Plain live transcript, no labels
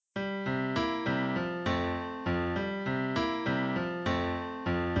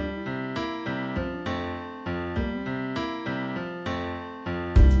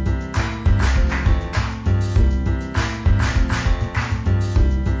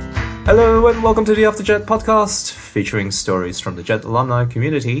Hello and welcome to the Off the Jet podcast, featuring stories from the Jet alumni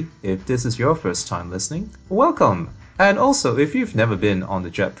community. If this is your first time listening, welcome. And also, if you've never been on the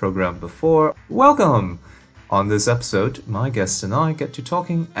Jet program before, welcome. On this episode, my guests and I get to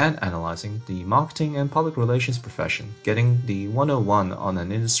talking and analyzing the marketing and public relations profession, getting the 101 on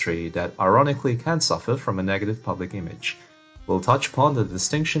an industry that ironically can suffer from a negative public image. We'll touch upon the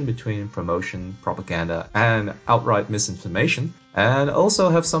distinction between promotion, propaganda, and outright misinformation, and also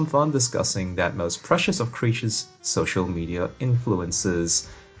have some fun discussing that most precious of creatures, social media influencers.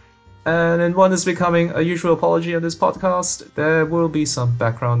 And in what is becoming a usual apology on this podcast, there will be some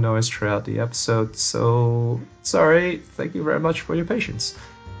background noise throughout the episode, so sorry, thank you very much for your patience.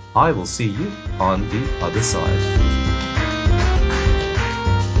 I will see you on the other side.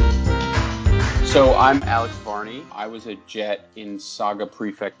 So I'm Alex Varney. I was a Jet in Saga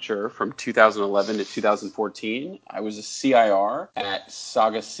Prefecture from 2011 to 2014. I was a CIR at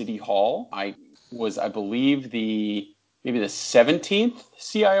Saga City Hall. I was, I believe, maybe the 17th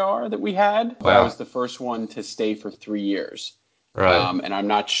CIR that we had, but I was the first one to stay for 3 years. Right. And I'm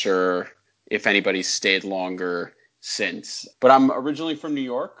not sure if anybody's stayed longer since. But I'm originally from New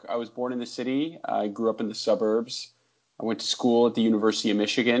York. I was born in the city. I grew up in the suburbs. I went to school at the University of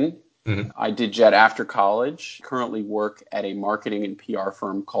Michigan. Mm-hmm. I did Jet after college. Currently work at a marketing and PR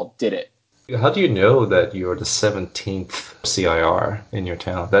firm called Did It. How do you know that you're the 17th CIR in your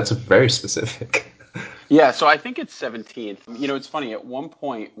town? That's very specific. Yeah, so I think it's 17th. You know, it's funny. At one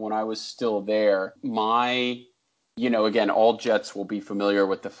point when I was still there, again, all Jets will be familiar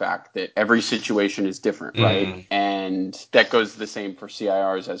with the fact that every situation is different, right? And that goes the same for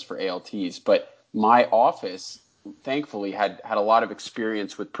CIRs as for ALTs. But my office, thankfully, had a lot of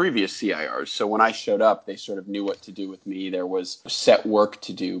experience with previous CIRs. So when I showed up, they sort of knew what to do with me. There was set work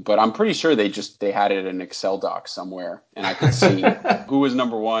to do, but I'm pretty sure they had it in an Excel doc somewhere, and I could see who was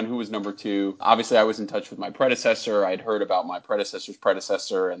number one, who was number two. Obviously, I was in touch with my predecessor. I'd heard about my predecessor's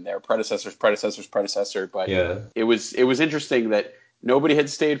predecessor and their predecessor's predecessor's predecessor, but it was interesting that nobody had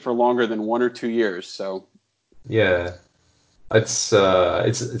stayed for longer than 1 or 2 years. So yeah. I just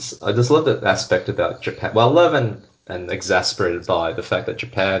love that aspect about Japan. Well, love and exasperated by the fact that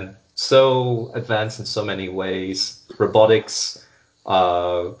Japan so advanced in so many ways, robotics,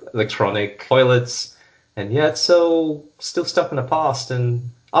 electronic toilets, and yet so still stuck in the past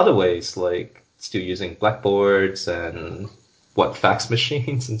in other ways, like still using blackboards and fax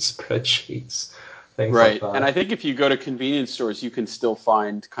machines and spreadsheets. Right. And I think if you go to convenience stores, you can still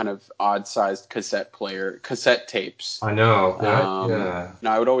find kind of odd-sized cassette tapes. I know, right? Yeah. And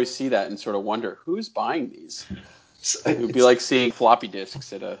I would always see that and sort of wonder, who's buying these? It would be like seeing floppy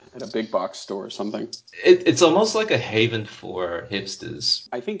disks at a big box store or something. It's almost like a haven for hipsters.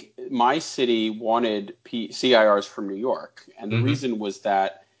 I think my city wanted CIRs from New York. And the reason was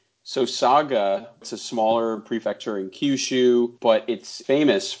that so Saga, it's a smaller prefecture in Kyushu, but it's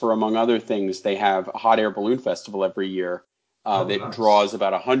famous for, among other things, they have a hot air balloon festival every year that draws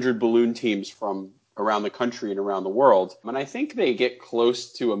about 100 balloon teams from around the country and around the world. And I think they get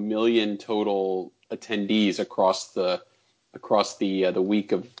close to 1 million total attendees across the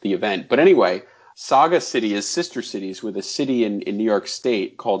week of the event. But anyway, Saga City is sister cities with a city in New York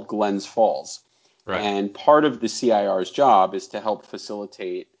State called Glens Falls. Right. And part of the CIR's job is to help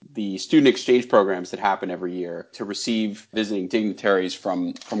facilitate the student exchange programs that happen every year to receive visiting dignitaries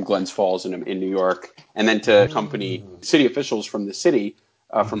from Glens Falls in New York, and then to accompany city officials from the city,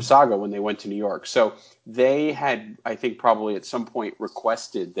 from Saga, when they went to New York. So they had, I think, probably at some point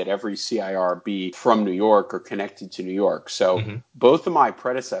requested that every CIR be from New York or connected to New York. So both of my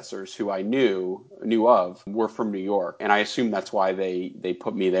predecessors, who I knew of, were from New York, and I assume that's why they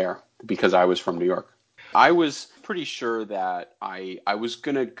put me there, because I was from New York. I was pretty sure that I was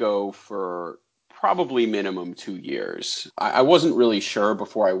going to go for probably minimum 2 years. I wasn't really sure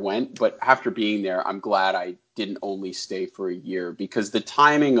before I went, but after being there, I'm glad I didn't only stay for a year, because the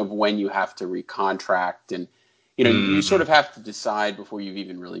timing of when you have to recontract and you sort of have to decide before you've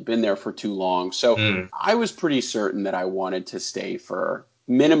even really been there for too long. So I was pretty certain that I wanted to stay for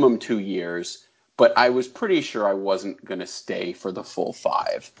minimum 2 years, but I was pretty sure I wasn't going to stay for the full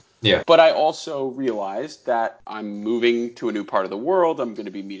 5. Yeah. But I also realized that I'm moving to a new part of the world. I'm going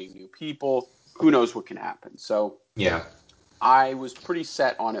to be meeting new people. Who knows what can happen? So yeah, I was pretty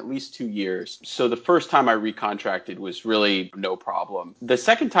set on at least 2 years. So the first time I recontracted was really no problem. The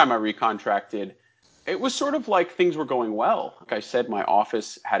second time I recontracted, it was sort of like things were going well. Like I said, my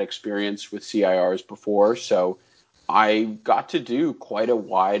office had experience with CIRs before, so I got to do quite a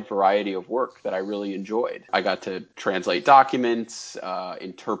wide variety of work that I really enjoyed. I got to translate documents,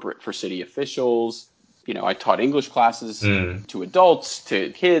 interpret for city officials, I taught English classes to adults,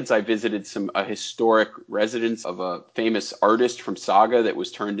 to kids. I visited a historic residence of a famous artist from Saga that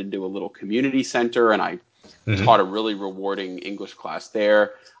was turned into a little community center, and I taught a really rewarding English class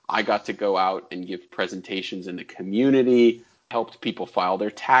there. I got to go out and give presentations in the community, helped people file their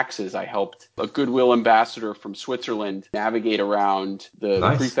taxes. I helped a Goodwill ambassador from Switzerland navigate around the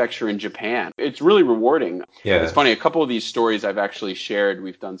prefecture in Japan. It's really rewarding. Yeah. It's funny, a couple of these stories I've actually shared.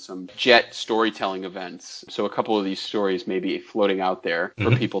 We've done some JET storytelling events. So a couple of these stories may be floating out there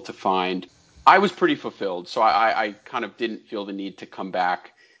for people to find. I was pretty fulfilled, so I kind of didn't feel the need to come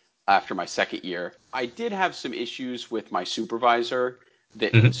back after my second year. I did have some issues with my supervisor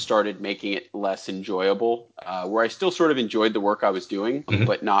that started making it less enjoyable, where I still sort of enjoyed the work I was doing,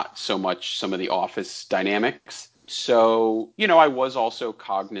 but not so much some of the office dynamics. So, I was also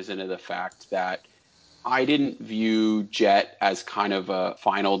cognizant of the fact that I didn't view JET as kind of a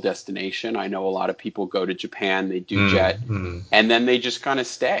final destination. I know a lot of people go to Japan, they do JET, and then they just kind of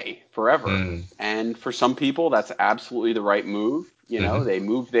stay forever. And for some people, that's absolutely the right move. They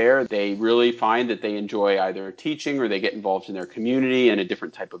move there, they really find that they enjoy either teaching or they get involved in their community in a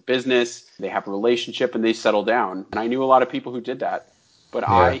different type of business. They have a relationship and they settle down. And I knew a lot of people who did that. But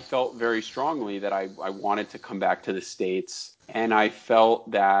I felt very strongly that I wanted to come back to the States. And I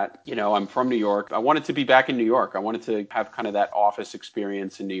felt that, I'm from New York. I wanted to be back in New York. I wanted to have kind of that office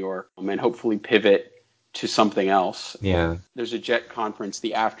experience in New York and hopefully pivot to something else. Yeah. There's a JET conference,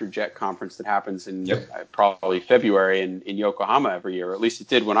 the After JET conference that happens in probably February in Yokohama every year, or at least it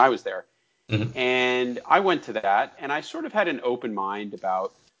did when I was there. And I went to that, and I sort of had an open mind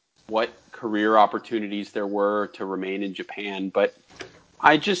about what career opportunities there were to remain in Japan, but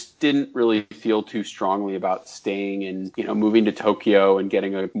I just didn't really feel too strongly about staying and, moving to Tokyo and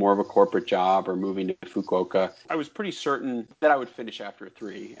getting more of a corporate job or moving to Fukuoka. I was pretty certain that I would finish after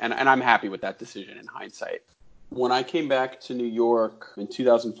 3, and I'm happy with that decision in hindsight. When I came back to New York in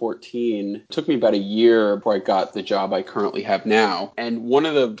 2014, it took me about a year before I got the job I currently have now. And one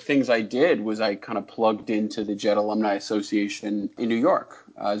of the things I did was I kind of plugged into the JET Alumni Association in New York,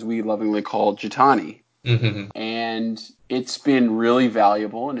 as we lovingly call Jitani. And it's been really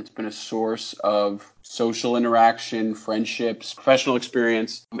valuable, and it's been a source of social interaction, friendships, professional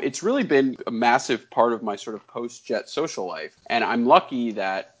experience. It's really been a massive part of my sort of post-JET social life. And I'm lucky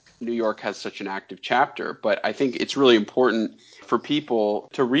that New York has such an active chapter, but I think it's really important for people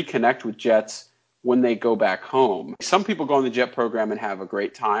to reconnect with JETs when they go back home. Some people go on the JET program and have a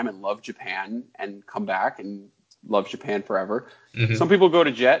great time and love Japan and come back and love Japan forever. Some people go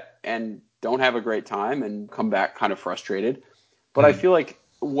to JET and don't have a great time and come back kind of frustrated. But I feel like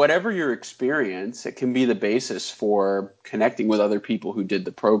whatever your experience, it can be the basis for connecting with other people who did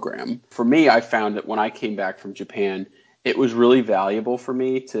the program. For me, I found that when I came back from Japan, it was really valuable for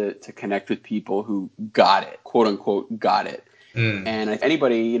me to connect with people who got it, quote unquote, got it. And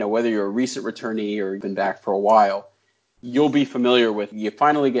anybody, whether you're a recent returnee or you've been back for a while, you'll be familiar with, you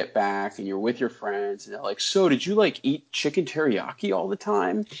finally get back and you're with your friends and they're like, so did you eat chicken teriyaki all the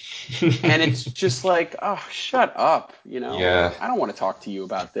time? And it's just like, oh, shut up. Yeah. I don't want to talk to you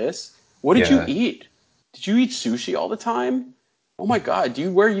about this. What did you eat? Did you eat sushi all the time? Oh my God, do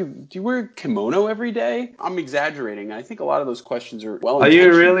you wear kimono every day? I'm exaggerating. I think a lot of those questions are well intentioned.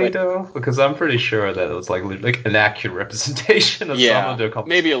 Are you really though? Because I'm pretty sure that it was like an accurate representation of some of their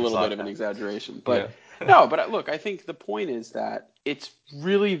conversations. Maybe a little bit of an exaggeration, but no, but look, I think the point is that it's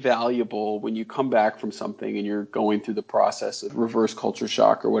really valuable when you come back from something and you're going through the process of reverse culture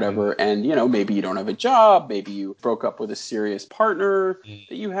shock or whatever, and maybe you don't have a job, maybe you broke up with a serious partner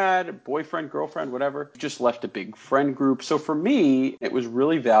that you had, a boyfriend, girlfriend, whatever, just left a big friend group. So for me, it was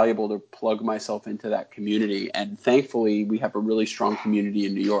really valuable to plug myself into that community, and thankfully we have a really strong community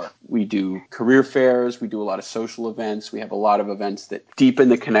in New York. We do career fairs, we do a lot of social events, we have a lot of events that deepen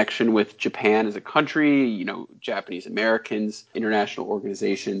the connection with Japan as a country, Japanese Americans, international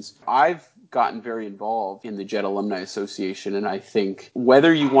organizations. I've gotten very involved in the JET Alumni Association, and I think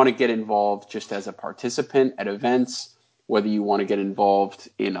whether you want to get involved just as a participant at events, whether you want to get involved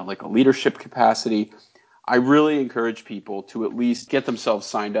in a leadership capacity, I really encourage people to at least get themselves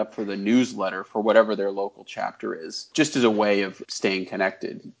signed up for the newsletter for whatever their local chapter is, just as a way of staying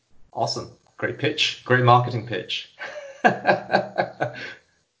connected. Awesome. Great pitch. Great marketing pitch.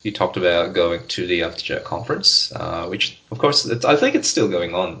 You talked about going to the AfterJet conference, which, of course, I think it's still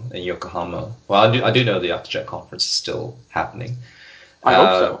going on in Yokohama. Well, I do know the AfterJet conference is still happening. I hope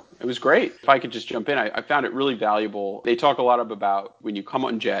so. It was great. If I could just jump in, I found it really valuable. They talk a lot about when you come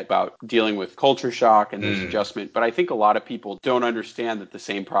on JET about dealing with culture shock and there's adjustment. But I think a lot of people don't understand that the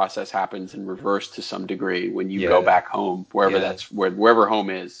same process happens in reverse to some degree when you go back home, wherever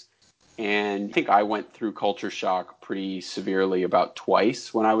home is. And I think I went through culture shock pretty severely about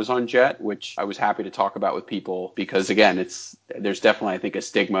twice when I was on Jet, which I was happy to talk about with people because, again, there's definitely, I think, a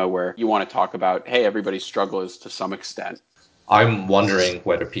stigma where you want to talk about, hey, everybody struggles to some extent. I'm wondering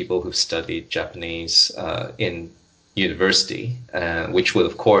whether people who studied Japanese in university, which would,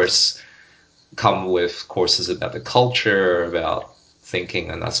 of course, come with courses about the culture, about thinking,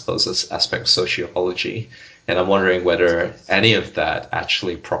 and I suppose this aspect of sociology. And I'm wondering whether any of that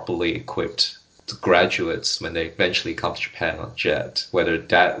actually properly equipped the graduates when they eventually come to Japan on JET, whether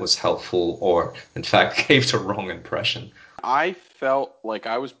that was helpful or, in fact, gave the wrong impression. I felt like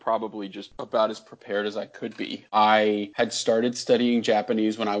I was probably just about as prepared as I could be. I had started studying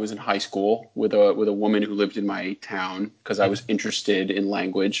Japanese when I was in high school with a woman who lived in my town because I was interested in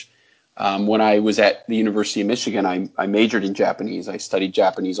language. When I was at the University of Michigan, I majored in Japanese. I studied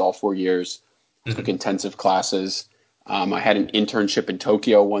Japanese all 4 years, took intensive classes. I had an internship in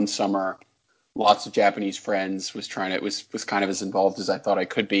Tokyo one summer. Lots of Japanese friends. Was kind of as involved as I thought I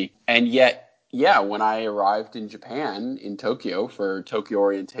could be. And yet, yeah, when I arrived in Japan, in Tokyo, for Tokyo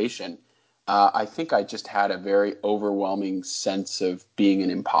orientation, I think I just had a very overwhelming sense of being an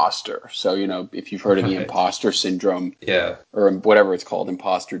imposter. So, if you've heard of the imposter syndrome, Yeah. or whatever it's called,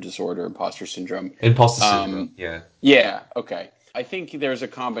 imposter disorder, imposter syndrome. Imposter syndrome, yeah. Yeah, okay. I think there's a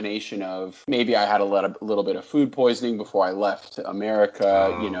combination of maybe I had a little bit of food poisoning before I left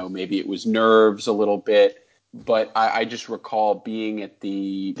America. Maybe it was nerves a little bit. But I just recall being at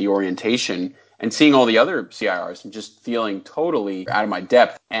the orientation and seeing all the other CIRs and just feeling totally out of my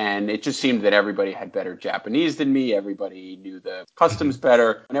depth. And it just seemed that everybody had better Japanese than me. Everybody knew the customs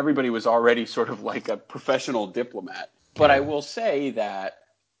better. And everybody was already sort of like a professional diplomat. But I will say that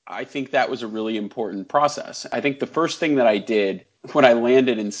I think that was a really important process. I think the first thing that I did when I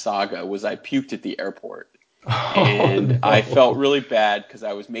landed in Saga was I puked at the airport. And I felt really bad because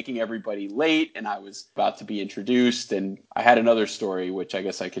I was making everybody late and I was about to be introduced. And I had another story, which I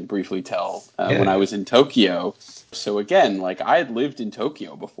guess I can briefly tell when I was in Tokyo. So again, like I had lived in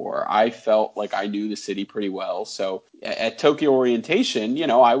Tokyo before. I felt like I knew the city pretty well. So at Tokyo orientation,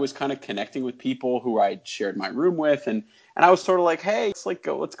 I was kind of connecting with people who I'd shared my room with. And I was sort of like, hey,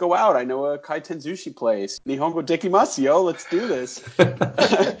 let's go out. I know a kaiten sushi place. Nihongo dekimasu, yo. Let's do this.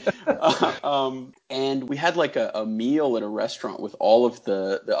 And we had like a meal at a restaurant with all of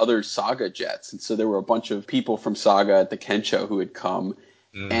the other Saga jets. And so there were a bunch of people from Saga at the Kensho who had come.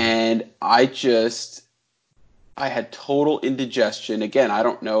 And I had total indigestion. Again, I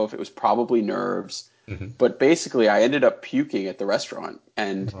don't know if it was probably nerves. But basically, I ended up puking at the restaurant,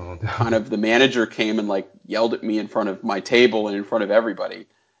 and kind of the manager came and like yelled at me in front of my table and in front of everybody.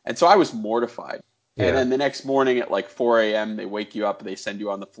 And so I was mortified. Yeah. And then the next morning at like 4 a.m., they wake you up and they send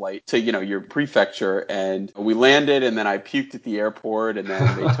you on the flight to, your prefecture. And we landed, and then I puked at the airport, and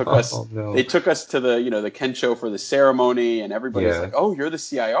then they took us they took us to the, the Kensho for the ceremony, and everybody's like, oh, you're the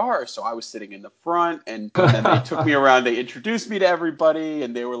CIR. So I was sitting in the front, and then they took me around. They introduced me to everybody,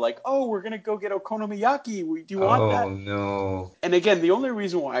 and they were like, oh, we're going to go get okonomiyaki. Do you want that? Oh, no. And again, the only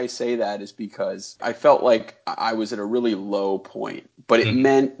reason why I say that is because I felt like I was at a really low point, but it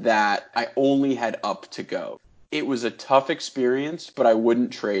meant that I only had up to go. It was a tough experience, but I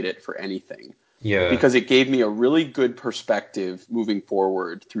wouldn't trade it for anything. Yeah. Because it gave me a really good perspective moving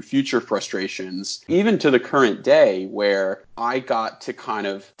forward through future frustrations, even to the current day where I got to kind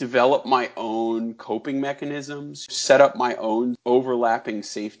of develop my own coping mechanisms, set up my own overlapping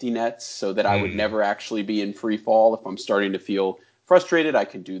safety nets so that I would never actually be in free fall. If I'm starting to feel frustrated, I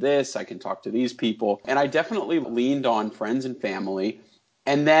can do this, I can talk to these people. And I definitely leaned on friends and family.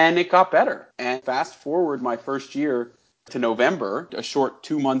 And then it got better. And fast forward my first year to November, a short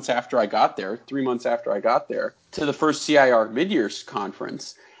 2 months after I got there, 3 months after I got there, to the first CIR mid-year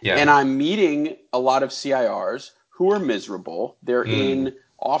conference. Yeah. And I'm meeting a lot of CIRs who are miserable. They're in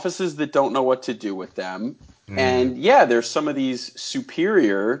offices that don't know what to do with them. And yeah, there's some of these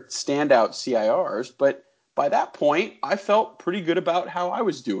superior standout CIRs, but by that point, I felt pretty good about how I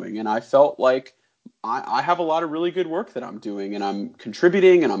was doing. And I felt like I have a lot of really good work that I'm doing, and I'm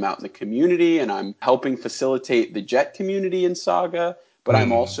contributing, and I'm out in the community, and I'm helping facilitate the JET community in Saga, but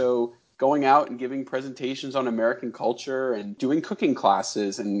I'm also going out and giving presentations on American culture and doing cooking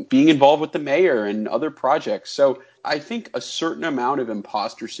classes and being involved with the mayor and other projects. So I think a certain amount of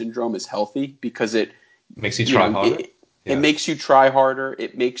imposter syndrome is healthy because it makes you try harder. It makes you try harder.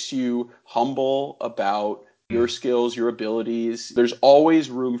 It makes you humble about your skills, your abilities. There's always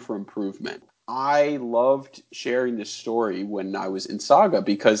room for improvement. I loved sharing this story when I was in Saga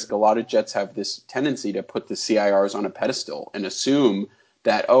because a lot of jets have this tendency to put the CIRs on a pedestal and assume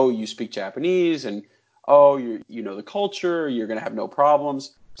that, oh, you speak Japanese and, oh, you know the culture, you're going to have no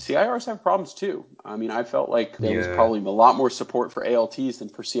problems. CIRs have problems too. I mean, I felt like there was Yeah. probably a lot more support for ALTs than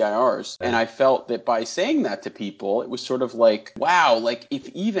for CIRs. And I felt that by saying that to people, it was sort of like, wow, like if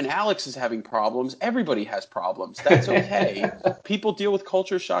even Alex is having problems, everybody has problems. That's okay. People deal with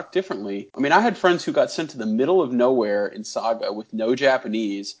culture shock differently. I mean, I had friends who got sent to the middle of nowhere in Saga with no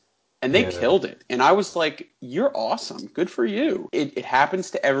Japanese, and they Yeah. killed it. And I was like, you're awesome. Good for you. It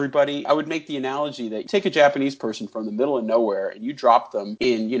happens to everybody. I would make the analogy that you take a Japanese person from the middle of nowhere and you drop them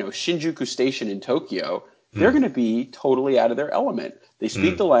in, Shinjuku Station in Tokyo. They're going to be totally out of their element. They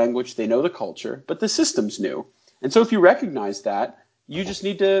speak the language, they know the culture, but the system's new. And so if you recognize that, you just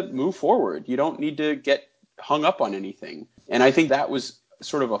need to move forward. You don't need to get hung up on anything. And I think that was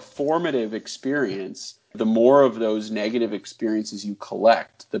sort of a formative experience. The more of those negative experiences you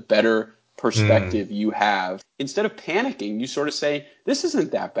collect, the better perspective you have. Instead of panicking, you sort of say, this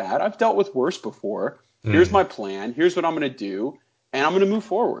isn't that bad. I've dealt with worse before. Here's my plan. Here's what I'm going to do. And I'm going to move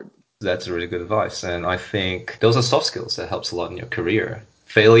forward. That's really good advice. And I think those are soft skills that helps a lot in your career.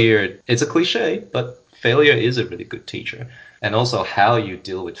 Failure, it's a cliche, but failure is a really good teacher. And also how you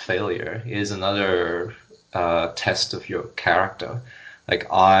deal with failure is another test of your character. Like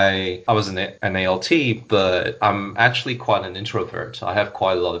I was an ALT, but I'm actually quite an introvert. I have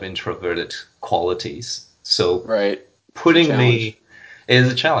quite a lot of introverted qualities. So Right. putting me is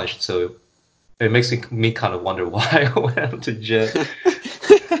a challenge. So it makes me kind of wonder why I went to JET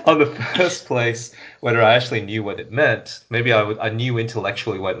on the first place, whether I actually knew what it meant. Maybe I knew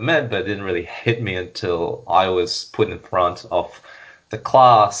intellectually what it meant, but it didn't really hit me until I was put in front of the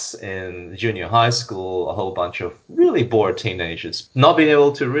class in junior high school, a whole bunch of really bored teenagers, not being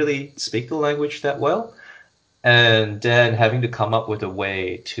able to really speak the language that well, and then having to come up with a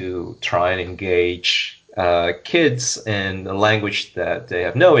way to try and engage kids in a language that they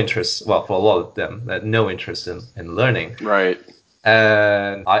have no interest, well, for a lot of them, no interest in learning. Right.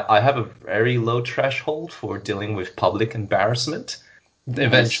 And I have a very low threshold for dealing with public embarrassment. Nice.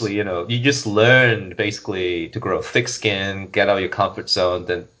 Eventually, you just learn basically to grow thick skin, get out of your comfort zone,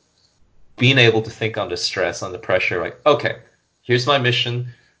 then being able to think under stress, under pressure, like, okay, here's my mission.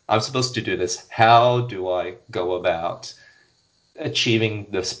 I'm supposed to do this. How do I go about achieving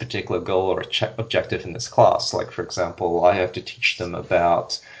this particular goal or objective in this class? Like, for example, I have to teach them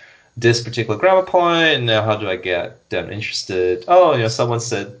about this particular grammar point. Now, how do I get them interested? Oh, someone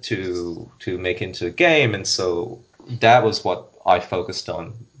said to make into a game, and so that was what I focused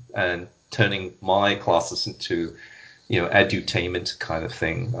on, and turning my classes into, edutainment kind of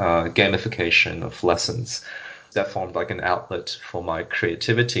thing, gamification of lessons. That formed like an outlet for my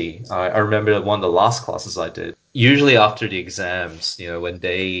creativity. I remember one of the last classes I did. Usually after the exams, when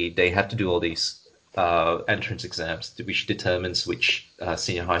they have to do all these entrance exams, which determines which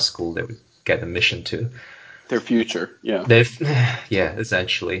senior high school they would get admission to. Their future, yeah. Yeah,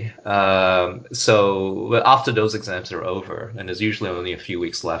 essentially. So after those exams are over, and there's usually only a few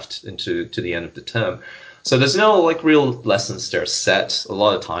weeks left to the end of the term, so there's no like real lessons that are set. A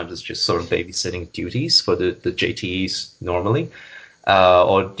lot of times it's just sort of babysitting duties for the JTEs normally,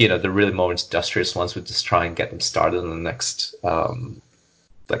 or the really more industrious ones would just try and get them started on the next,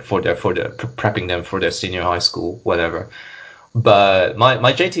 like for their prepping them for their senior high school, whatever. But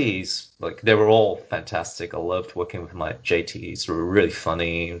my JTEs, like, they were all fantastic. I loved working with my JTEs. They were really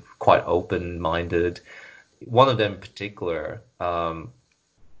funny, quite open-minded. One of them in particular,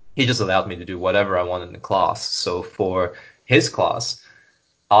 he just allowed me to do whatever I wanted in the class. So for his class,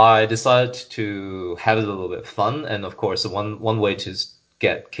 I decided to have it a little bit fun. And of course, one way to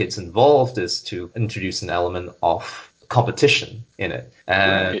get kids involved is to introduce an element of competition in it.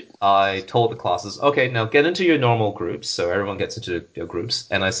 And Right. I told the classes, okay, now get into your normal groups. So everyone gets into their groups.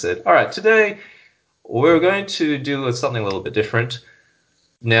 And I said, all right, today we're going to do something a little bit different.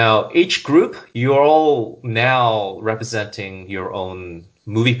 Now, each group, you're all now representing your own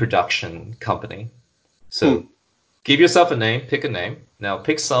movie production company. So give yourself a name, pick a name. Now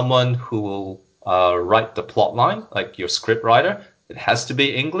pick someone who will write the plot line, like your script writer. It has to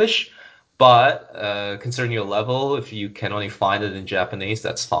be English, but considering your level, if you can only find it in Japanese,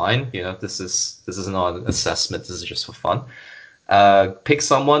 that's fine. This is not an assessment. This is just for fun. Pick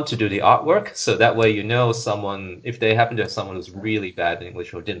someone to do the artwork, so that way someone, if they happen to have someone who's really bad in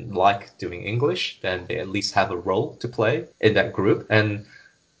English or didn't like doing English, then they at least have a role to play in that group. And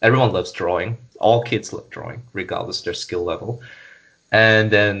everyone loves drawing. All kids love drawing, regardless of their skill level.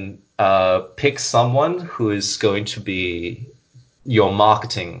 And then pick someone who is going to be your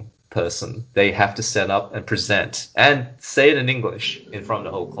marketing person. They have to set up and present and say it in English in front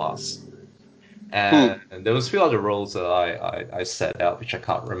of the whole class. And there was a few other roles that I set out, which I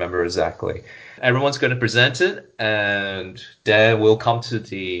can't remember exactly. Everyone's going to present it, and then we'll come to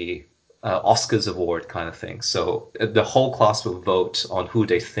the Oscars award kind of thing. So the whole class will vote on who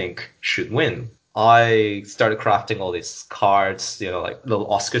they think should win. I started crafting all these cards, like little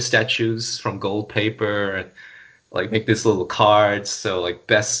Oscar statues from gold paper, and like make these little cards. So like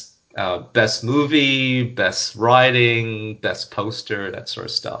best movie, best writing, best poster, that sort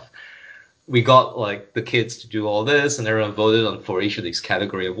of stuff. We got like the kids to do all this, and everyone voted on for each of these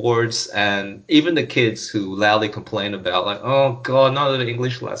category awards. And even the kids who loudly complain about like, oh god, not an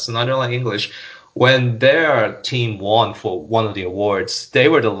English lesson, I don't like English. When their team won for one of the awards, they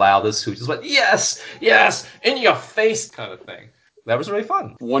were the loudest who just like, yes, yes, in your face kind of thing. That was really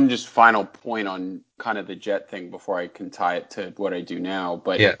fun. One just final point on kind of the jet thing before I can tie it to what I do now.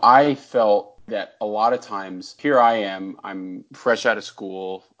 But Yeah. I felt that a lot of times here I am, I'm fresh out of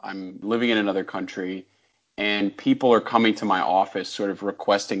school, I'm living in another country, and people are coming to my office sort of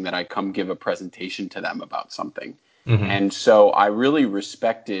requesting that I come give a presentation to them about something. Mm-hmm. And so I really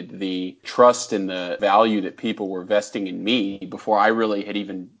respected the trust and the value that people were vesting in me before I really had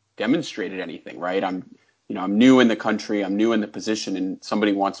even demonstrated anything, right? I'm new in the country, I'm new in the position, and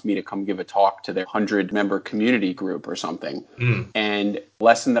somebody wants me to come give a talk to their 100-member community group or something. And the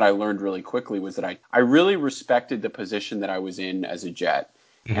lesson that I learned really quickly was that I really respected the position that I was in as a jet.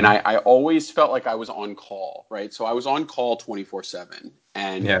 And I always felt like I was on call, right? So I was on call 24/7.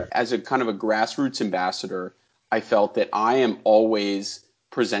 And as a kind of a grassroots ambassador, I felt that I am always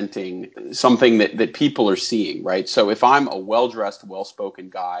presenting something that people are seeing, right? So if I'm a well-dressed, well-spoken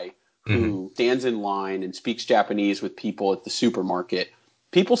guy who stands in line and speaks Japanese with people at the supermarket,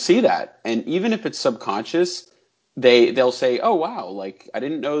 people see that. And even if it's subconscious, they'll say, oh, wow, like I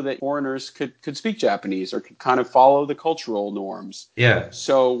didn't know that foreigners could speak Japanese or could kind of follow the cultural norms. Yeah.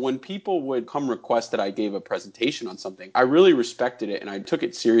 So when people would come request that I gave a presentation on something, I really respected it and I took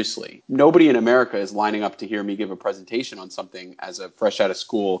it seriously. Nobody in America is lining up to hear me give a presentation on something as a fresh out of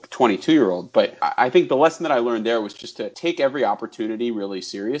school 22-year-old. But I think the lesson that I learned there was just to take every opportunity really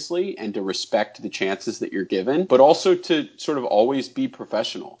seriously and to respect the chances that you're given, but also to sort of always be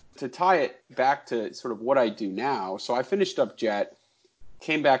professional. To tie it back to sort of what I do now, so I finished up Jet,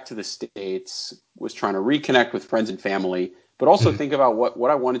 came back to the States, was trying to reconnect with friends and family, but also think about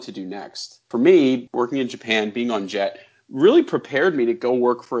what I wanted to do next. For me, working in Japan, being on Jet, really prepared me to go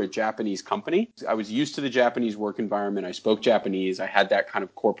work for a Japanese company. I was used to the Japanese work environment. I spoke Japanese. I had that kind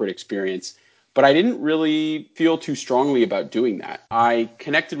of corporate experience. But I didn't really feel too strongly about doing that. I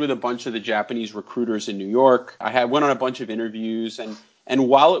connected with a bunch of the Japanese recruiters in New York. Went on a bunch of interviews, and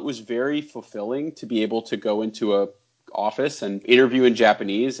while it was very fulfilling to be able to go into a office and interview in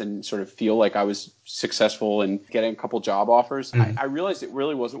Japanese and sort of feel like I was successful in getting a couple job offers, I realized it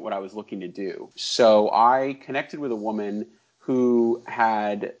really wasn't what I was looking to do. So I connected with a woman who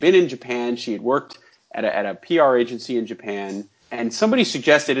had been in Japan. She had worked at a PR agency in Japan. And somebody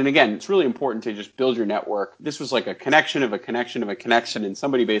suggested, and again, it's really important to just build your network. This was like a connection of a connection of a connection. And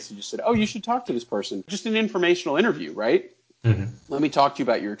somebody basically just said, oh, you should talk to this person. Just an informational interview, right? Let me talk to you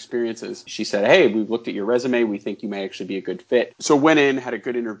about your experiences. She said, hey, we've looked at your resume. We think you may actually be a good fit. So went in, had a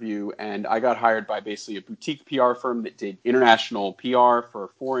good interview, and I got hired by basically a boutique PR firm that did international PR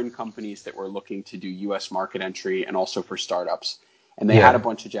for foreign companies that were looking to do U.S. market entry and also for startups. And they had a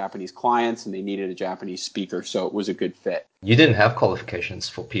bunch of Japanese clients and they needed a Japanese speaker. So it was a good fit. You didn't have qualifications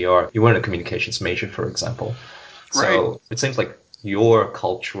for PR. You weren't a communications major, for example. So It seems like your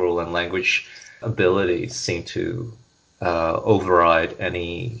cultural and language abilities seem to override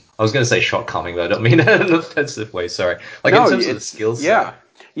any, I was going to say shortcoming, but I don't mean that in an offensive way, sorry. Like in terms of the skill set.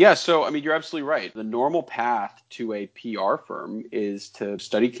 Yeah, so I mean, you're absolutely right. The normal path to a PR firm is to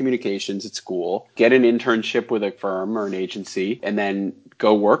study communications at school, get an internship with a firm or an agency, and then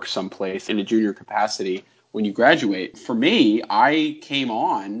go work someplace in a junior capacity when you graduate. For me, I came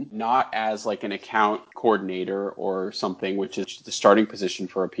on not as like an account coordinator or something, which is the starting position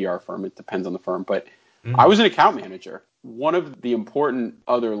for a PR firm. It depends on the firm, but I was an account manager. One of the important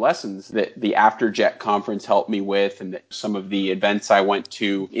other lessons that the After Jet conference helped me with, and that some of the events I went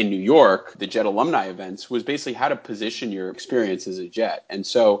to in New York, the Jet alumni events, was basically how to position your experience as a Jet. And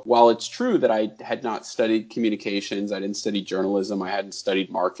so while it's true that I had not studied communications, I didn't study journalism, I hadn't studied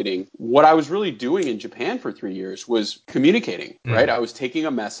marketing, what I was really doing in Japan for 3 years was communicating, right? I was taking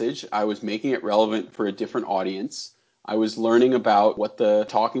a message, I was making it relevant for a different audience. I was learning about what the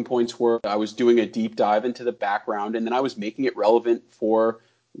talking points were. I was doing a deep dive into the background, and then I was making it relevant for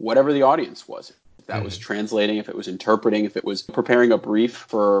whatever the audience was. If that was translating, if it was interpreting, if it was preparing a brief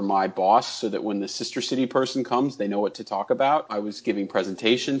for my boss so that when the sister city person comes, they know what to talk about. I was giving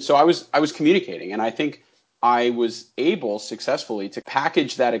presentations. So I was communicating. And I think I was able successfully to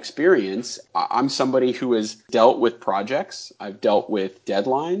package that experience. I'm somebody who has dealt with projects. I've dealt with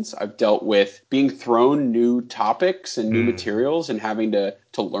deadlines. I've dealt with being thrown new topics and new materials and having to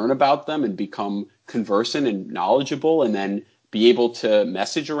learn about them and become conversant and knowledgeable and then be able to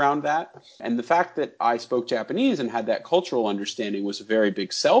message around that. And the fact that I spoke Japanese and had that cultural understanding was a very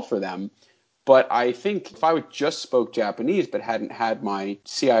big sell for them. But I think if I would just spoke Japanese but hadn't had my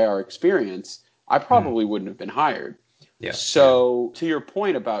CIR experience, I probably wouldn't have been hired. Yeah. So to your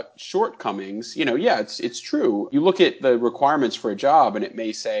point about shortcomings, it's true. You look at the requirements for a job and it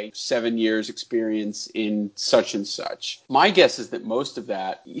may say 7 years experience in such and such. My guess is that most of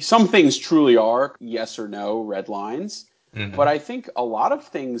that, some things truly are yes or no red lines. But I think a lot of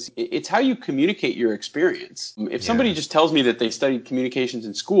things, it's how you communicate your experience. If somebody just tells me that they studied communications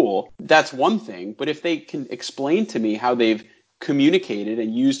in school, that's one thing. But if they can explain to me how they've communicated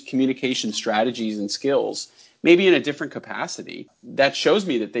and used communication strategies and skills, maybe in a different capacity, that shows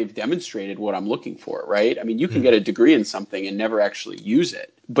me that they've demonstrated what I'm looking for, right? I mean, you can get a degree in something and never actually use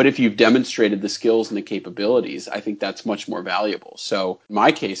it. But if you've demonstrated the skills and the capabilities, I think that's much more valuable. So in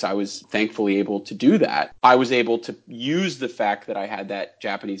my case, I was thankfully able to do that. I was able to use the fact that I had that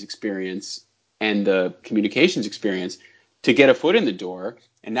Japanese experience and the communications experience to get a foot in the door.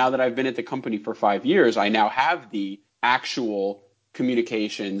 And now that I've been at the company for 5 years, I now have the actual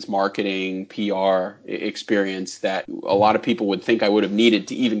communications, marketing, PR experience that a lot of people would think I would have needed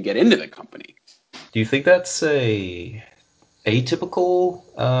to even get into the company. Do you think that's a atypical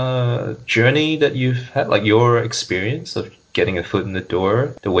journey that you've had, like your experience of getting a foot in the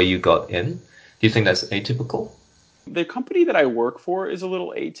door, the way you got in? Do you think that's atypical? The company that I work for is a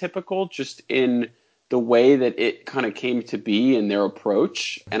little atypical just in the way that it kind of came to be in their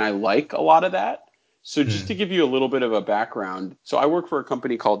approach, and I like a lot of that. So just to give you a little bit of a background, so I work for a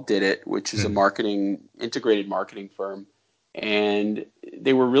company called Did It, which is a integrated marketing firm. And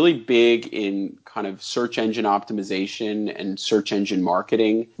they were really big in kind of search engine optimization and search engine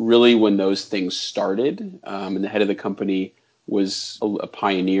marketing, really when those things started. And the head of the company was a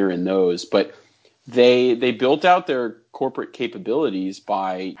pioneer in those. But they built out their corporate capabilities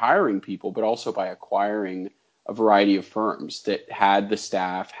by hiring people, but also by acquiring a variety of firms that had the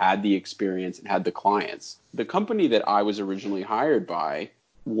staff, had the experience, and had the clients. The company that I was originally hired by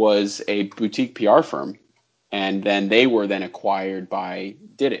was a boutique PR firm. And then they were then acquired by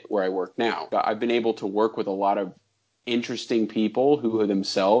Did It, where I work now. I've been able to work with a lot of interesting people who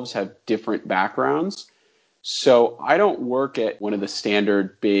themselves have different backgrounds. So I don't work at one of the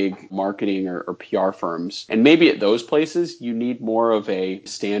standard big marketing or PR firms. And maybe at those places, you need more of a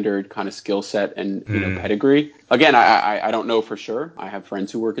standard kind of skill set and pedigree. Again, I don't know for sure. I have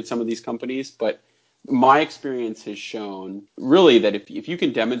friends who work at some of these companies, but my experience has shown really that if you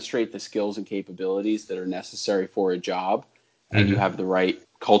can demonstrate the skills and capabilities that are necessary for a job and you have the right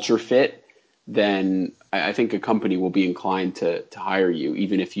culture fit, then I think a company will be inclined to hire you,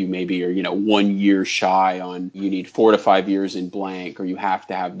 even if you maybe are, 1 year shy on you need 4 to 5 years in blank or you have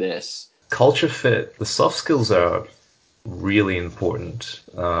to have this. Culture fit, the soft skills are really important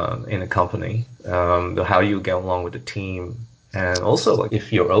in a company. How you get along with the team, and also like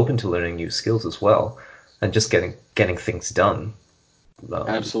if you're open to learning new skills as well, and just getting things done.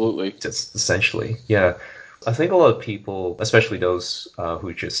 Absolutely. Just essentially, yeah. I think a lot of people, especially those who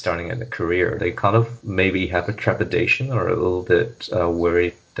are just starting in a career, they kind of maybe have a trepidation or a little bit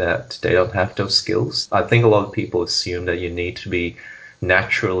worried that they don't have those skills. I think a lot of people assume that you need to be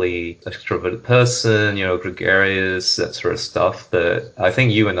naturally extroverted person, gregarious, that sort of stuff. But I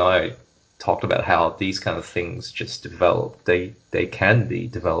think you and I talked about how these kind of things just develop. They can be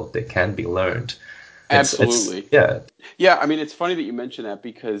developed. They can be learned. Absolutely. Yeah. Yeah. I mean, it's funny that you mention that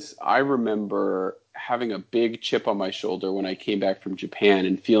because I remember having a big chip on my shoulder when I came back from Japan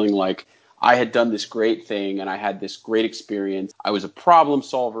and feeling like I had done this great thing and I had this great experience. I was a problem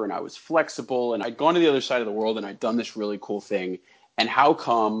solver and I was flexible and I'd gone to the other side of the world and I'd done this really cool thing. And how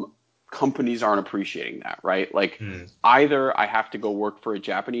come companies aren't appreciating that, right? Like either I have to go work for a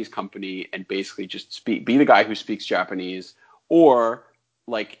Japanese company and basically just be the guy who speaks Japanese, or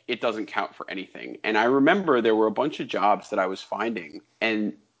like it doesn't count for anything. And I remember there were a bunch of jobs that I was finding,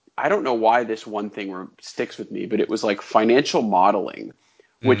 and I don't know why this one thing sticks with me, but it was like financial modeling,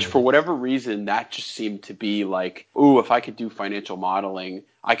 which for whatever reason, that just seemed to be like, ooh, if I could do financial modeling,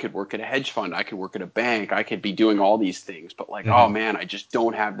 I could work at a hedge fund, I could work at a bank, I could be doing all these things. But like, oh man, I just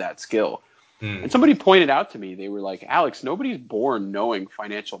don't have that skill. And somebody pointed out to me, they were like, Alex, nobody's born knowing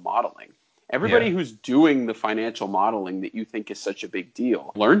financial modeling. Everybody Yeah. who's doing the financial modeling that you think is such a big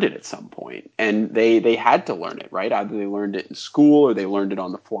deal learned it at some point, and they had to learn it, right? Either they learned it in school or they learned it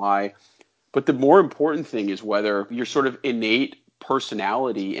on the fly. But the more important thing is whether your sort of innate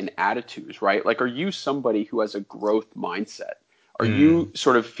personality and attitudes, right? Like, are you somebody who has a growth mindset? Are you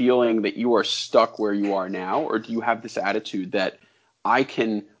sort of feeling that you are stuck where you are now, or do you have this attitude that I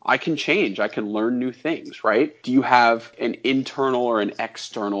can change, I can learn new things, right? Do you have an internal or an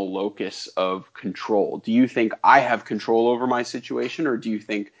external locus of control? Do you think I have control over my situation, or do you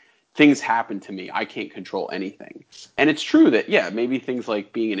think things happen to me, I can't control anything? And it's true that, yeah, maybe things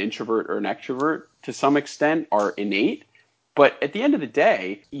like being an introvert or an extrovert to some extent are innate, but at the end of the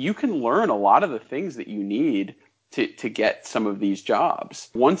day, you can learn a lot of the things that you need to get some of these jobs.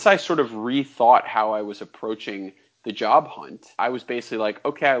 Once I sort of rethought how I was approaching the job hunt, I was basically like,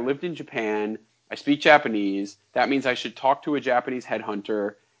 okay, I lived in Japan, I speak Japanese, that means I should talk to a Japanese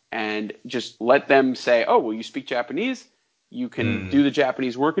headhunter and just let them say, oh, well, you speak Japanese, you can do the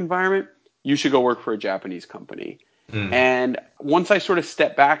Japanese work environment, you should go work for a Japanese company. And once I sort of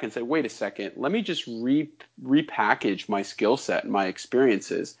stepped back and said, wait a second, let me just repackage my skill set and my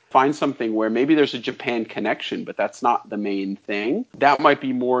experiences, find something where maybe there's a Japan connection, but that's not the main thing, that might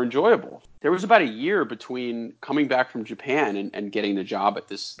be more enjoyable. There was about a year between coming back from Japan and getting the job at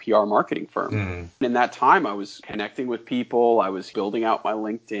this PR marketing firm. And in that time, I was connecting with people. I was building out my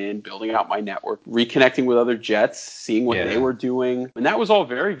LinkedIn, building out my network, reconnecting with other Jets, seeing what they were doing. And that was all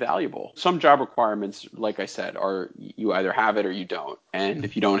very valuable. Some job requirements, like I said, are you either have it or you don't. And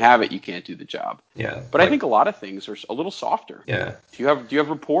if you don't have it, you can't do the job. Yeah. But I think a lot of things are a little softer. Yeah. Do you have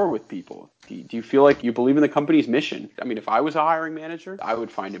rapport with people? Do you feel like you believe in the company's mission? I mean, if I was a hiring manager, I would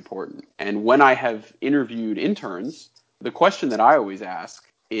find important. And when I have interviewed interns, the question that I always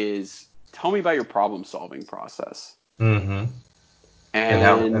ask is, tell me about your problem solving process. Mm-hmm.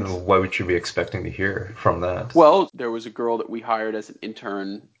 And And what would you be expecting to hear from that? well, there was a girl that we hired as an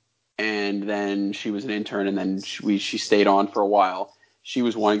intern, and then she was an intern, and then she stayed on for a while. She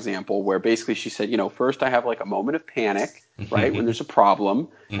was one example where basically she said, first I have like a moment of panic, right, when there's a problem,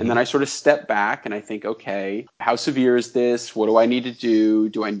 and then I sort of step back and I think, okay, how severe is this? What do I need to do?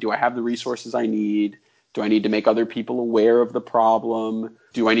 Do I have the resources I need? Do I need to make other people aware of the problem?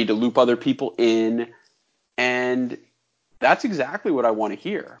 Do I need to loop other people in? And that's exactly what I want to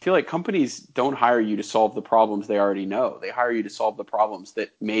hear. I feel like companies don't hire you to solve the problems they already know. They hire you to solve the problems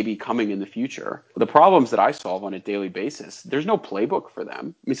that may be coming in the future. The problems that I solve on a daily basis, there's no playbook for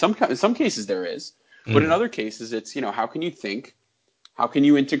them. I mean, in some cases there is, but in other cases it's, how can you think? How can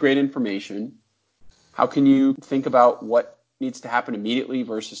you integrate information? How can you think about what needs to happen immediately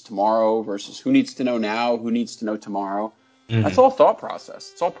versus tomorrow versus who needs to know now, who needs to know tomorrow? That's all thought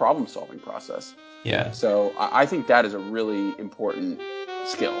process. It's all problem solving process. Yeah. So I think that is a really important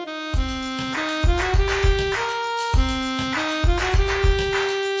skill.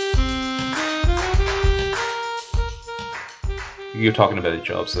 You're talking about a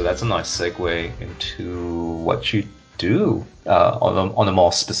job, so that's a nice segue into what you do on a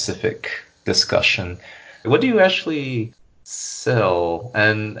more specific discussion. What do you actually sell?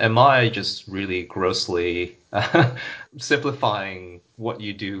 And am I just really grossly simplifying what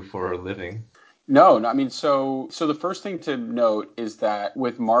you do for a living? No, I mean, so the first thing to note is that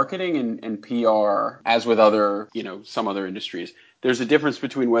with marketing and PR, as with other, some other industries, there's a difference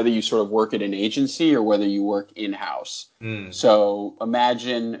between whether you sort of work at an agency or whether you work in-house. So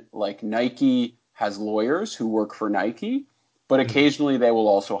imagine like Nike has lawyers who work for Nike, but occasionally they will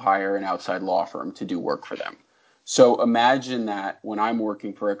also hire an outside law firm to do work for them. So imagine that when I'm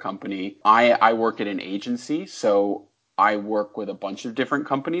working for a company, I work at an agency, so I work with a bunch of different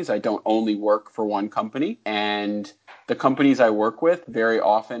companies. I don't only work for one company. And the companies I work with very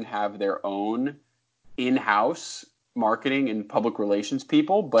often have their own in-house marketing and public relations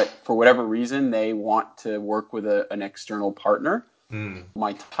people, but for whatever reason, they want to work with an external partner.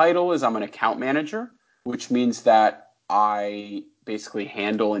 My title is I'm an account manager, which means that I basically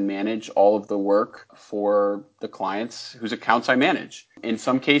handle and manage all of the work for the clients whose accounts I manage. In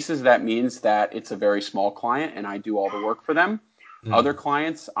some cases, that means that it's a very small client and I do all the work for them. Other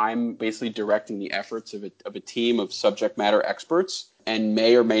clients, I'm basically directing the efforts of a team of subject matter experts and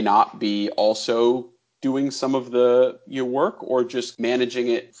may or may not be also doing some of your work or just managing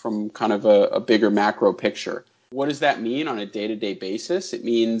it from kind of a bigger macro picture. What does that mean on a day-to-day basis? It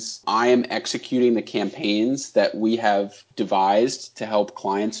means I am executing the campaigns that we have devised to help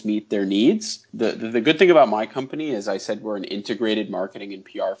clients meet their needs. The good thing about my company is I said we're an integrated marketing and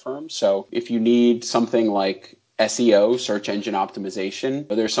PR firm. So if you need something like SEO, search engine optimization.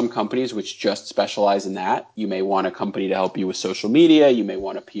 There's some companies which just specialize in that. You may want a company to help you with social media. You may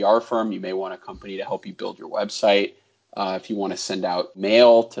want a PR firm. You may want a company to help you build your website. If you want to send out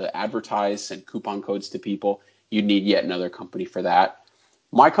mail to advertise and coupon codes to people, you'd need yet another company for that.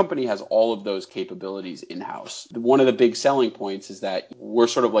 My company has all of those capabilities in-house. One of the big selling points is that we're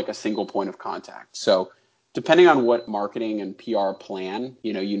sort of like a single point of contact. So depending on what marketing and PR plan,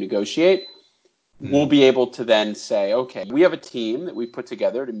 you negotiate, we'll be able to then say, okay, we have a team that we've put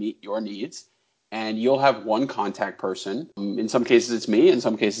together to meet your needs, and you'll have one contact person. In some cases, it's me. In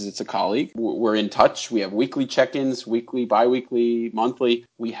some cases, it's a colleague. We're in touch. We have weekly check-ins, weekly, biweekly, monthly.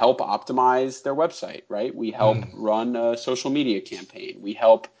 We help optimize their website, right? We help run a social media campaign. We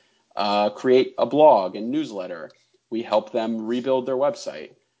help create a blog and newsletter. We help them rebuild their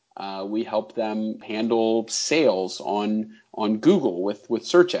website. We help them handle sales on Google with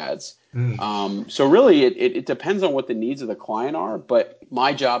search ads. So really, it depends on what the needs of the client are. But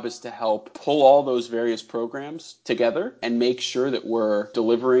my job is to help pull all those various programs together and make sure that we're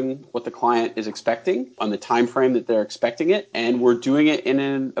delivering what the client is expecting on the time frame that they're expecting it, and we're doing it in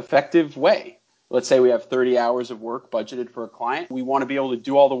an effective way. Let's say we have 30 hours of work budgeted for a client. We want to be able to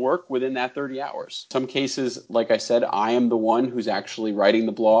do all the work within that 30 hours. Some cases, like I said, I am the one who's actually writing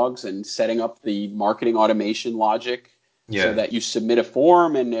the blogs and setting up the marketing automation logic so that you submit a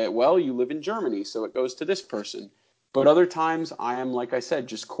form and, you live in Germany, so it goes to this person. But other times I am, like I said,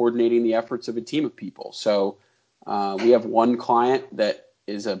 just coordinating the efforts of a team of people. So we have one client that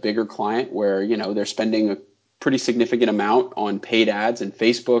is a bigger client where, they're spending a pretty significant amount on paid ads in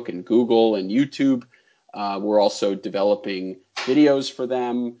Facebook and Google and YouTube. We're also developing videos for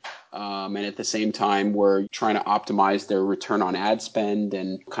them. And at the same time, we're trying to optimize their return on ad spend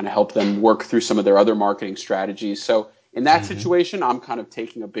and kind of help them work through some of their other marketing strategies. So in that situation, I'm kind of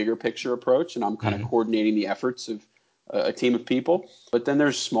taking a bigger picture approach, and I'm kind of coordinating the efforts of a team of people. But then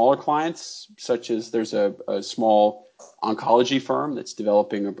there's smaller clients, such as there's a small oncology firm that's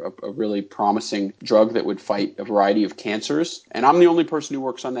developing a really promising drug that would fight a variety of cancers. And I'm the only person who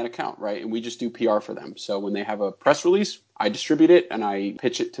works on that account, right? And we just do PR for them. So when they have a press release, I distribute it and I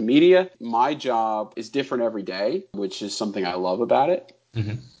pitch it to media. My job is different every day, which is something I love about it.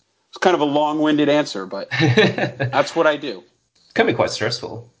 It's kind of a long-winded answer, but that's what I do. It can be quite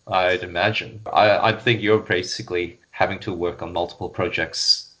stressful, I'd imagine. I think you're basically having to work on multiple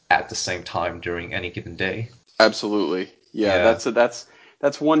projects at the same time during any given day. Absolutely. Yeah.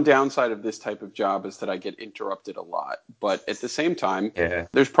 That's one downside of this type of job, is that I get interrupted a lot. But at the same time,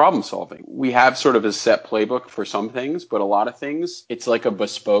 there's problem solving. We have sort of a set playbook for some things, but a lot of things, it's like a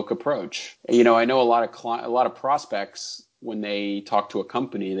bespoke approach. I know a lot of prospects, when they talk to a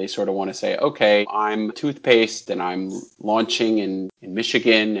company, they sort of want to say, okay, I'm toothpaste and I'm launching in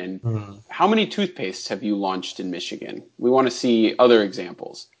Michigan. And how many toothpastes have you launched in Michigan? We want to see other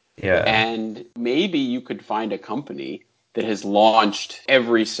examples. And maybe you could find a company that has launched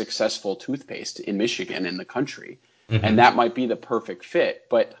every successful toothpaste in Michigan in the country. And that might be the perfect fit.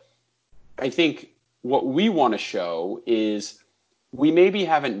 But I think what we want to show is we maybe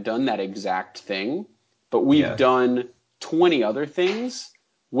haven't done that exact thing, but we've done 20 other things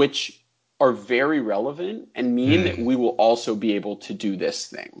which are very relevant and mean that we will also be able to do this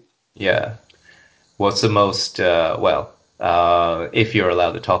thing. Yeah. What's the most, if you're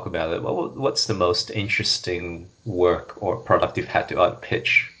allowed to talk about it, what's the most interesting work or product you've had to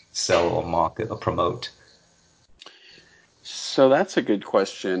pitch, sell or market or promote? So that's a good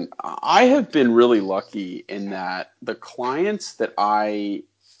question. I have been really lucky in that the clients that I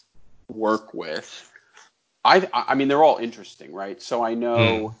work with, I mean, they're all interesting, right? So I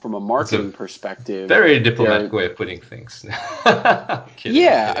know from a marketing perspective. Very diplomatic way of putting things. Kidding.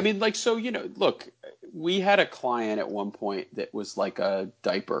 I mean, look, we had a client at one point that was like a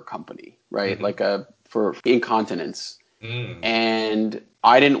diaper company, right? Like for incontinence. And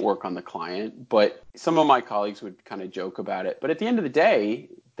I didn't work on the client, but some of my colleagues would kind of joke about it. But at the end of the day,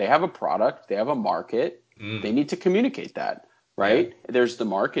 they have a product, they have a market, they need to communicate that. Right? There's the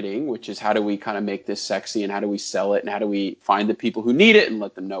marketing, which is how do we kind of make this sexy and how do we sell it and how do we find the people who need it and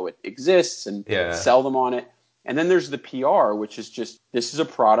let them know it exists and sell them on it. And then there's the PR, which is just, this is a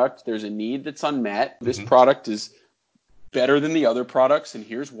product, there's a need that's unmet. This product is better than the other products and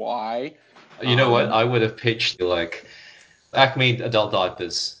here's why. You know what? I would have pitched like Acme adult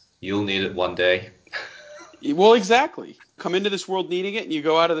diapers. You'll need it one day. Well, exactly. Come into this world needing it and you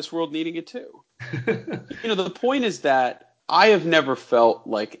go out of this world needing it too. The point is that I have never felt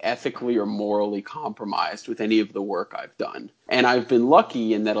like ethically or morally compromised with any of the work I've done. And I've been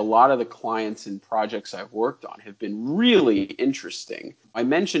lucky in that a lot of the clients and projects I've worked on have been really interesting. I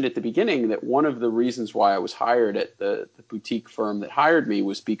mentioned at the beginning that one of the reasons why I was hired at the boutique firm that hired me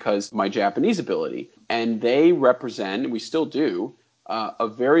was because of my Japanese ability. And they represent, and we still do, a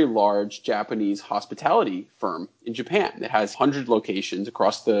very large Japanese hospitality firm in Japan that has 100 locations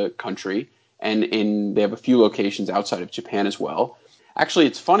across the country. And they have a few locations outside of Japan as well. Actually,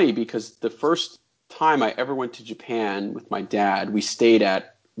 it's funny because the first time I ever went to Japan with my dad, we stayed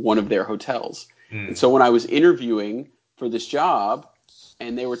at one of their hotels. And so when I was interviewing for this job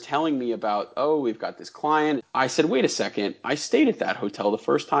and they were telling me about, oh, we've got this client, I said, wait a second, I stayed at that hotel the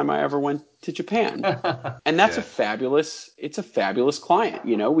first time I ever went to Japan. And that's it's a fabulous client.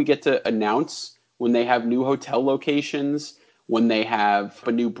 You know, we get to announce when they have new hotel locations, when they have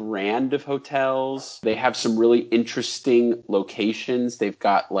a new brand of hotels. They have some really interesting locations. They've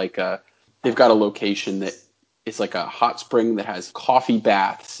got a location that is like a hot spring that has coffee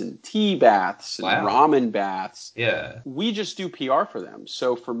baths and tea baths and ramen baths. Yeah. We just do PR for them.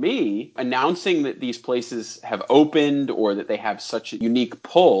 So for me, announcing that these places have opened or that they have such a unique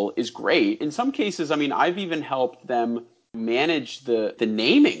pull is great. In some cases, I mean, I've even helped them manage the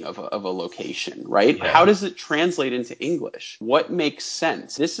naming of a location, right? Yeah. How does it translate into English? What makes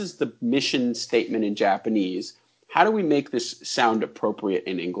sense? This is the mission statement in Japanese. How do we make this sound appropriate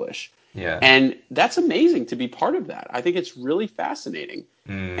in English? Yeah. And that's amazing to be part of that. I think it's really fascinating.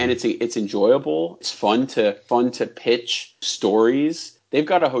 And it's enjoyable. It's fun to pitch stories. They've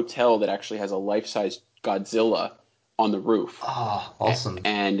got a hotel that actually has a life-size Godzilla on the roof. Oh, awesome.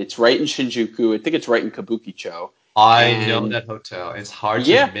 And it's right in Shinjuku. I think it's right in Kabukicho. I know that hotel. It's hard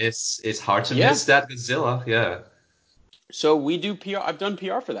to Yeah. miss. It's hard to miss that Godzilla. Yeah. So we do PR. I've done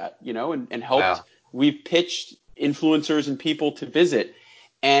PR for that, you know, and helped. Wow. We've pitched influencers and people to visit.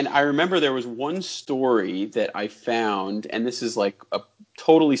 And I remember there was one story that I found, and this is like a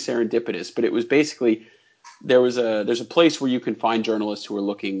totally serendipitous, but it was basically there's a place where you can find journalists who are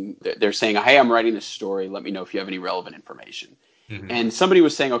looking. They're saying, "Hey, I'm writing this story. Let me know if you have any relevant information." And somebody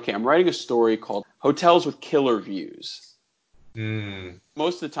was saying, "Okay, I'm writing a story called Hotels with Killer Views."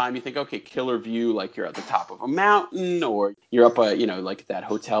 Most of the time you think, okay, killer view, like you're at the top of a mountain or you're up like that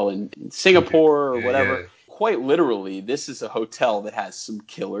hotel in Singapore or whatever. Yeah. Quite literally, this is a hotel that has some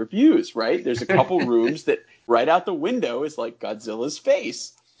killer views, right? There's a couple rooms that right out the window is like Godzilla's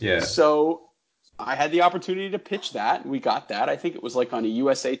face. Yeah. So I had the opportunity to pitch that. We got that. I think it was like on a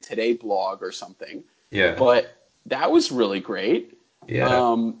USA Today blog or something. Yeah. But that was really great.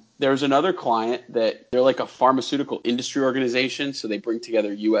 Yeah. There's another client that they're like a pharmaceutical industry organization. So they bring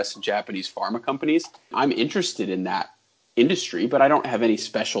together US and Japanese pharma companies. I'm interested in that industry, but I don't have any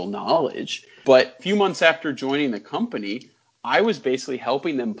special knowledge. But a few months after joining the company, I was basically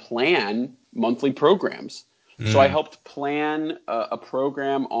helping them plan monthly programs. So I helped plan a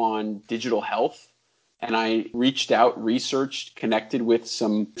program on digital health. And I reached out, researched, connected with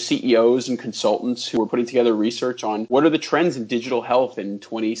some CEOs and consultants who were putting together research on what are the trends in digital health in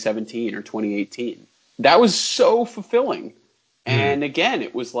 2017 or 2018. That was so fulfilling. And again,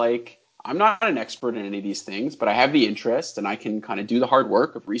 it was like, I'm not an expert in any of these things, but I have the interest and I can kind of do the hard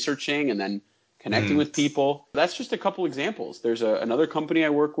work of researching and then connecting with people. That's just a couple examples. There's another company I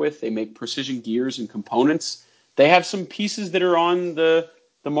work with. They make precision gears and components. They have some pieces that are on the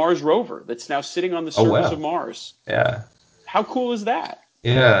Mars rover that's now sitting on the surface of Mars. Yeah. How cool is that?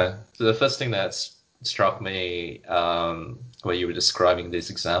 Yeah. So the first thing that struck me when you were describing these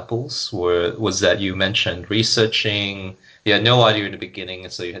examples was that you mentioned researching. You had no idea in the beginning,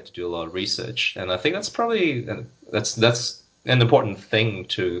 and so you had to do a lot of research. And I think that's probably that's an important thing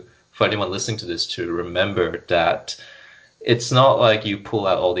for anyone listening to this to remember, that it's not like you pull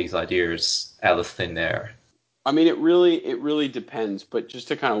out all these ideas out of thin air. I mean, it really depends. But just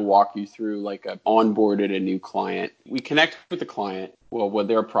to kind of walk you through, like I've onboarded a new client. We connect with the client. Well, when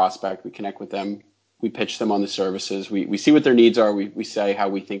they're a prospect, we connect with them. We pitch them on the services. We see what their needs are. We say how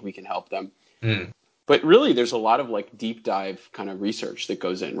we think we can help them. But really, there's a lot of like deep dive kind of research that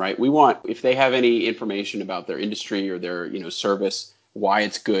goes in, right? We want, if they have any information about their industry or their, service, why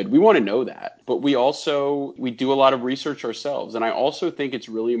it's good, we want to know that. But we do a lot of research ourselves. And I also think it's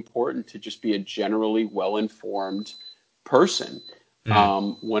really important to just be a generally well-informed person.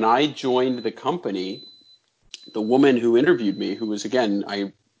 When I joined the company, the woman who interviewed me, who was, again,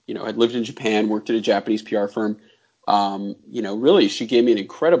 I had lived in Japan, worked at a Japanese PR firm, really, she gave me an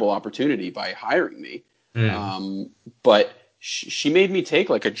incredible opportunity by hiring me. But she made me take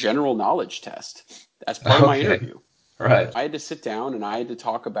like a general knowledge test as part of my interview. Right. I had to sit down and I had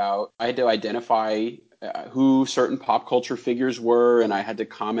to identify who certain pop culture figures were, and I had to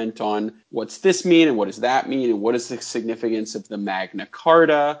comment on what's this mean and what does that mean and what is the significance of the Magna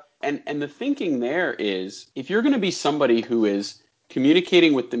Carta. And the thinking there is, if you're going to be somebody who is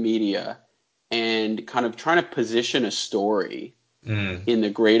communicating with the media and kind of trying to position a story in the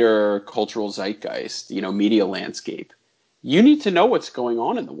greater cultural zeitgeist, media landscape, you need to know what's going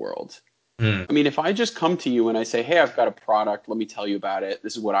on in the world. I mean, if I just come to you and I say, hey, I've got a product, let me tell you about it.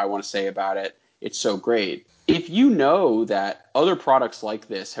 This is what I want to say about it. It's so great. If you know that other products like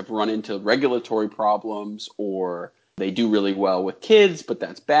this have run into regulatory problems, or they do really well with kids, but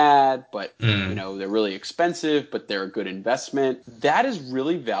that's bad, but they're really expensive, but they're a good investment, that is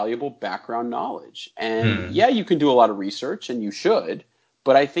really valuable background knowledge. And yeah, you can do a lot of research, and you should,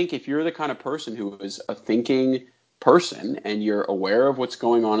 but I think if you're the kind of person who is a thinking person and you're aware of what's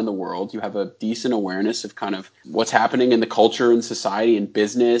going on in the world, you have a decent awareness of kind of what's happening in the culture and society and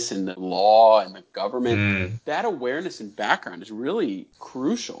business and the law and the government, that awareness and background is really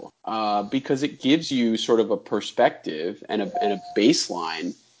crucial because it gives you sort of a perspective and a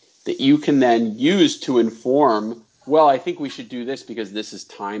baseline that you can then use to inform, well, I think we should do this because this is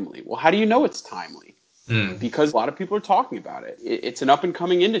timely. Well, how do you know it's timely? Because a lot of people are talking about it. It's an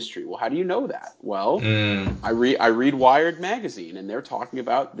up-and-coming industry. Well, how do you know that? Well, I read Wired magazine, and they're talking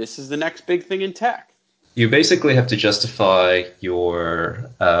about this is the next big thing in tech. You basically have to justify your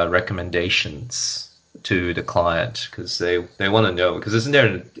recommendations to the client because they want to know, because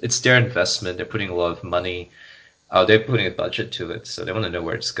it's their investment. They're putting a lot of money. They're putting a budget to it, so they want to know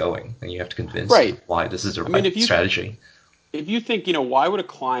where it's going, and you have to convince them why this is the right strategy. If you think, why would a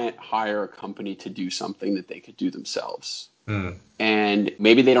client hire a company to do something that they could do themselves? And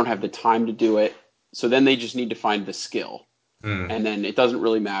maybe they don't have the time to do it, so then they just need to find the skill. And then it doesn't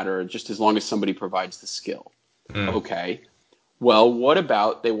really matter, just as long as somebody provides the skill. Okay. Well, what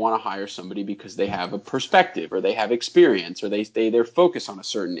about they want to hire somebody because they have a perspective, or they have experience, or they're focused on a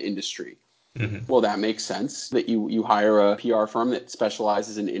certain industry? Well, that makes sense that you hire a PR firm that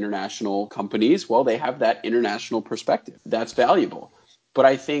specializes in international companies. Well, they have that international perspective. That's valuable. But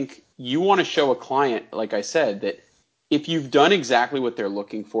I think you want to show a client, like I said, that if you've done exactly what they're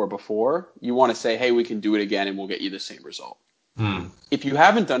looking for before, you want to say, hey, we can do it again and we'll get you the same result. If you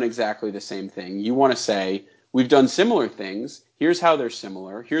haven't done exactly the same thing, you want to say, we've done similar things. Here's how they're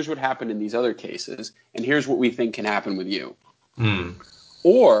similar. Here's what happened in these other cases. And here's what we think can happen with you.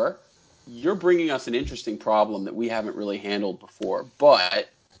 Or you're bringing us an interesting problem that we haven't really handled before, but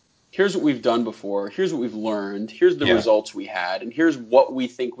here's what we've done before. Here's what we've learned. Here's the results we had, and here's what we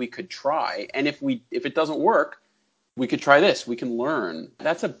think we could try. And if it doesn't work, we could try this. We can learn.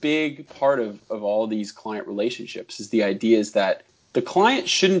 That's a big part of all of these client relationships, is the idea is that the client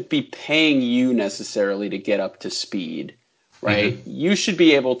shouldn't be paying you necessarily to get up to speed, right? You should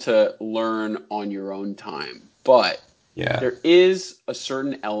be able to learn on your own time, but there is a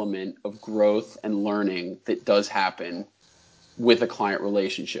certain element of growth and learning that does happen with a client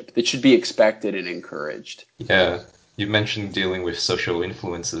relationship that should be expected and encouraged. Yeah. You mentioned dealing with social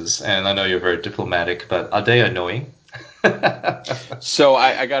influences, and I know you're very diplomatic, but are they annoying? So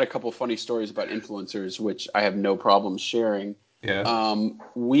I got a couple of funny stories about influencers, which I have no problem sharing.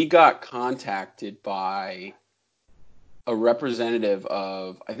 We got contacted by a representative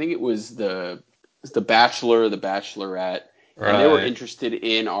of, I think it was the Bachelor or the Bachelorette, and they were interested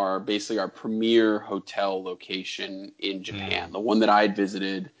in our premier hotel location in Japan, the one that I had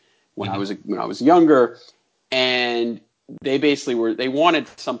visited when I was younger. And they basically wanted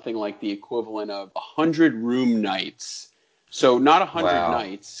something like the equivalent of 100 room nights. So not 100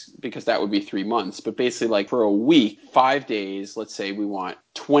 nights, because that would be 3 months, but basically like for a week, 5 days, let's say we want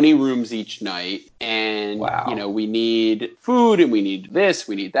 20 rooms each night, and we need food, and we need this,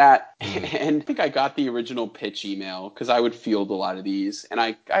 we need that. And I think I got the original pitch email because I would field a lot of these, and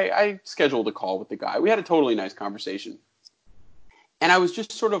I scheduled a call with the guy. We had a totally nice conversation. And I was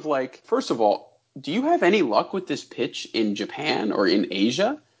just sort of like, first of all, do you have any luck with this pitch in Japan or in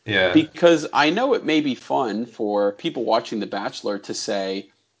Asia? Yeah. Because I know it may be fun for people watching The Bachelor to say,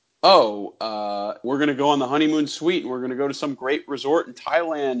 we're going to go on the honeymoon suite, and we're going to go to some great resort in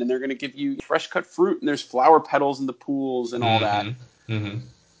Thailand, and they're going to give you fresh cut fruit, and there's flower petals in the pools and all that.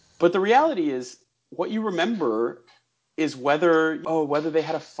 But the reality is, what you remember is whether they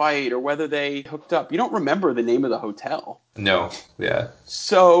had a fight or whether they hooked up. You don't remember the name of the hotel. No, yeah.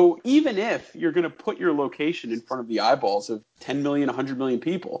 So even if you're going to put your location in front of the eyeballs of 10 million, 100 million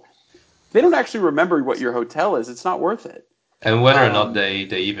people, they don't actually remember what your hotel is. It's not worth it. And whether or not they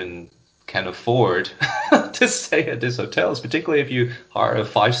even can afford to stay at these hotels, particularly if you hire a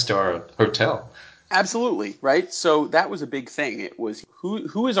 5-star hotel. Absolutely, right? So that was a big thing. It was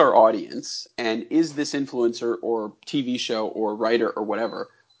who is our audience, and is this influencer or TV show or writer or whatever,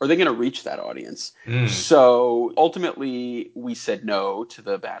 are they going to reach that audience? Mm, So ultimately, we said no to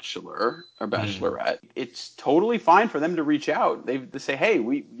the Bachelor or mm, Bachelorette. It's totally fine for them to reach out. They say, hey,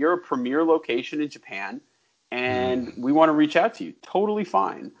 you're a premier location in Japan, and mm, we want to reach out to you. Totally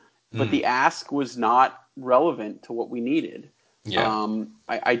fine. But mm. the ask was not relevant to what we needed. Yeah.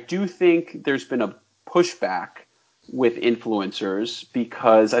 I do think there's been a pushback with influencers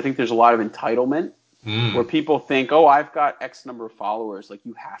because I think there's a lot of entitlement where Mm, people think, oh, I've got X number of followers, like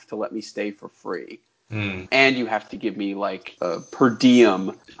you have to let me stay for free mm. and you have to give me like a per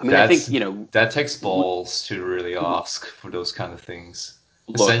diem. I mean, I think, That's that takes balls to really ask for those kind of things.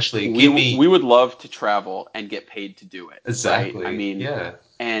 look, Essentially, we give we me would love to travel and get paid to do it, right? I exactly. mean, Yeah.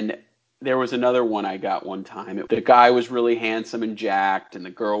 and there was another one I got one time. The guy was really handsome and jacked, and the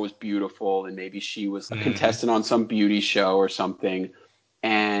girl was beautiful, and maybe she was a Hmm. contestant on some beauty show or something.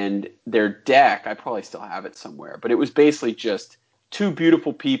 And their deck, I probably still have it somewhere, but it was basically just two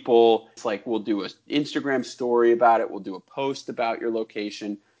beautiful people. It's like we'll do an Instagram story about it, we'll do a post about your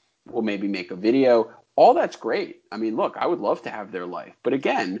location, we'll maybe make a video. All that's great. I mean, look, I would love to have their life, but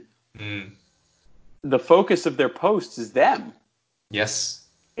again, Mm. the focus of their posts is them. Yes.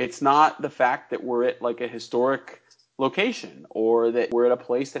 It's not the fact that we're at like a historic location or that we're at a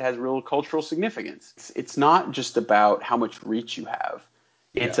place that has real cultural significance. It's not just about how much reach you have.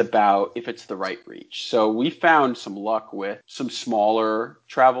 It's Yeah. about if it's the right reach. So we found some luck with some smaller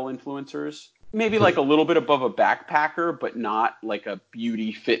travel influencers, maybe like a little bit above a backpacker, but not like a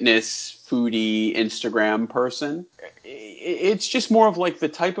beauty, fitness, foodie, Instagram person. It's just more of like the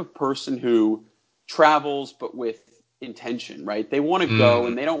type of person who travels, but with intention, right? They want to go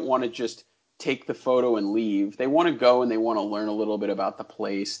and Mm. they don't want to just take the photo and leave. They want to go and they want to learn a little bit about the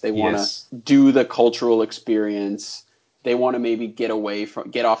place. They want to Yes. do the cultural experience. They want to maybe get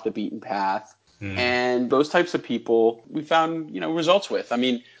off the beaten path. Mm. And those types of people we found, results with. I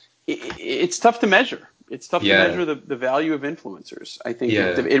mean, it's tough to measure. It's tough to Yeah. measure the value of influencers. I think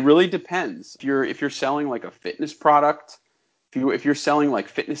Yeah. it really depends. If you're selling like a fitness product, if you're selling like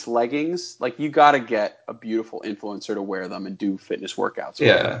fitness leggings, like you got to get a beautiful influencer to wear them and do fitness workouts with you.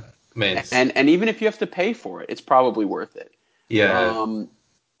 Yeah. I mean, And even if you have to pay for it, it's probably worth it. yeah. Um,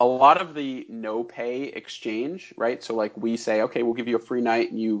 a lot of the no pay exchange, right? So like we say, okay, we'll give you a free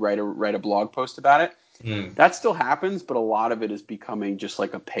night and you write a blog post about it. Mm. That still happens, but a lot of it is becoming just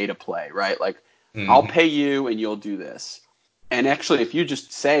like a pay to play, right? Like I'll Hmm. pay you and you'll do this. And actually, if you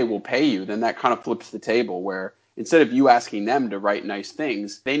just say we'll pay you, then that kind of flips the table where instead of you asking them to write nice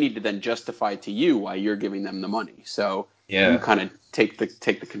things, they need to then justify to you why you're giving them the money. So you Yeah. kind of take the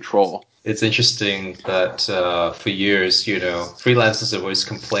control. It's interesting that for years, freelancers have always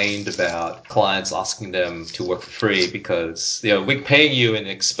complained about clients asking them to work for free because, we're paying you in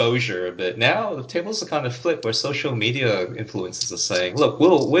exposure. But now the tables are kind of flipped where social media influencers are saying, look,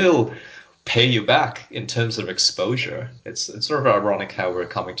 we'll pay you back in terms of exposure. It's sort of ironic how we're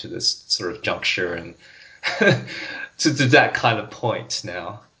coming to this sort of juncture and to that kind of point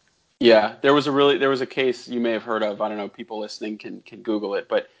now. Yeah, there was a case you may have heard of. I don't know, people listening can Google it,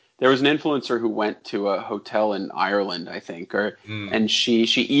 but there was an influencer who went to a hotel in Ireland, I think, Mm. and she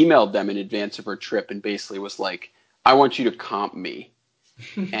emailed them in advance of her trip and basically was like, "I want you to comp me,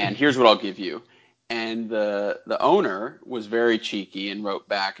 and here's what I'll give you." And the owner was very cheeky and wrote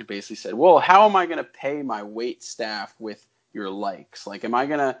back and basically said, "Well, how am I going to pay my wait staff with your likes? Like, how am I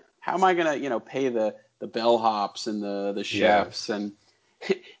gonna, pay the bellhops and the Yeah. chefs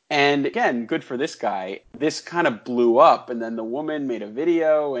and again, good for this guy. This kind of blew up, and then the woman made a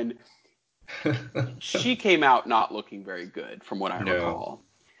video, and she came out not looking very good, from what I No. recall.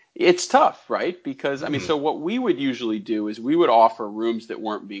 It's tough, right? Because, I mean, Mm. so what we would usually do is we would offer rooms that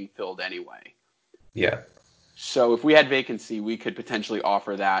weren't being filled anyway. Yeah. So if we had vacancy, we could potentially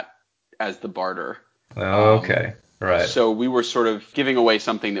offer that as the barter. Um, Okay. Right. so we were sort of giving away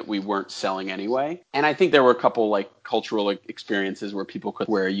something that we weren't selling anyway. And I think there were a couple like cultural experiences where people could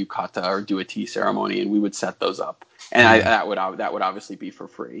wear a yukata or do a tea ceremony, and we would set those up. And Mm. that would obviously be for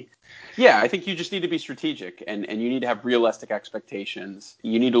free. Yeah, I think you just need to be strategic and you need to have realistic expectations.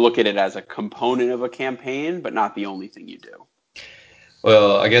 You need to look at it as a component of a campaign, but not the only thing you do.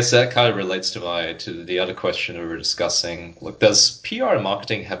 Well, I guess that kind of relates to the other question we were discussing. Look, does PR and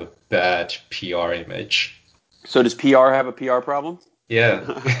marketing have a bad PR image? So does PR have a PR problem?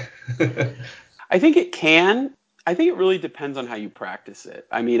 Yeah. I think it can. I think it really depends on how you practice it.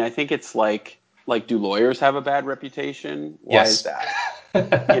 I mean, I think it's like do lawyers have a bad reputation? Why is Yes.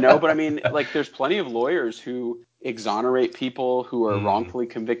 that? But I mean, like there's plenty of lawyers who exonerate people who are wrongfully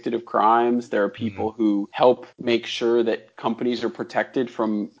convicted of crimes. There are people who help make sure that companies are protected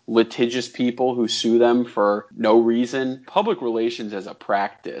from litigious people who sue them for no reason. Public relations as a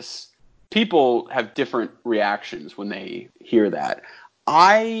practice, people have different reactions when they hear that.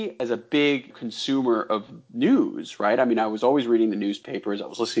 I, as a big consumer of news, right? I mean, I was always reading the newspapers. I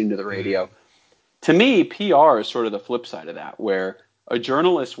was listening to the radio. To me, PR is sort of the flip side of that, where a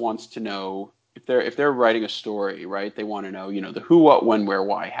journalist wants to know if they're writing a story, right? They want to know, the who, what, when, where,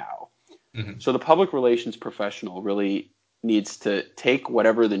 why, how. So the public relations professional really needs to take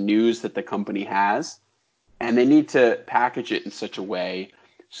whatever the news that the company has, and they need to package it in such a way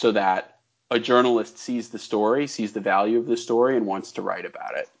so that a journalist sees the story, sees the value of the story, and wants to write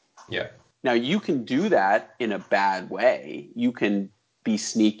about it. Yeah. Now, you can do that in a bad way. You can be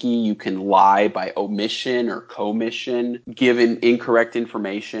sneaky. You can lie by omission or commission, give incorrect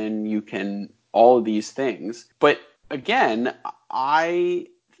information. You can all of these things. But again, I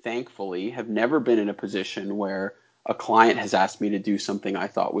thankfully have never been in a position where a client has asked me to do something I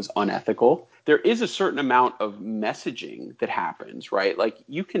thought was unethical. There is a certain amount of messaging that happens, right? Like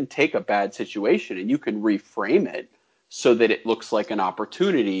you can take a bad situation and you can reframe it so that it looks like an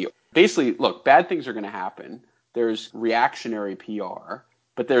opportunity. Basically, look, bad things are going to happen. There's reactionary PR,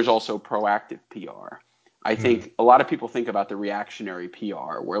 but there's also proactive PR. I think a lot of people think about the reactionary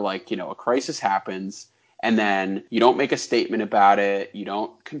PR where like, a crisis happens and then you don't make a statement about it. You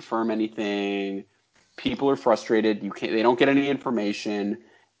don't confirm anything. People are frustrated. They don't get any information,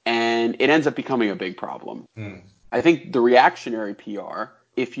 and it ends up becoming a big problem. I think the reactionary PR,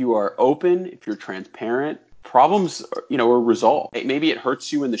 if you are open, if you're transparent, problems, are resolved. Maybe it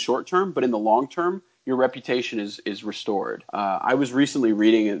hurts you in the short term, but in the long term, your reputation is restored. I was recently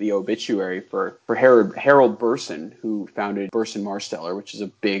reading the obituary for Harold Burson, who founded Burson Marsteller, which is a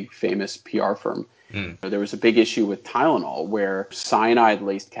big, famous PR firm. There was a big issue with Tylenol where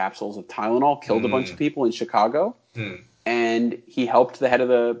cyanide-laced capsules of Tylenol killed a bunch of people in Chicago. And he helped the head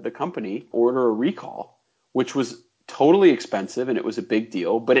of the company order a recall, which was totally expensive and it was a big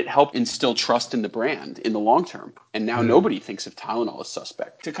deal, but it helped instill trust in the brand in the long term. And now nobody thinks of Tylenol as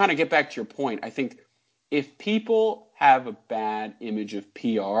suspect. To kind of get back to your point, I think if people have a bad image of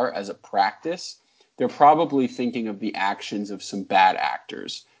PR as a practice, they're probably thinking of the actions of some bad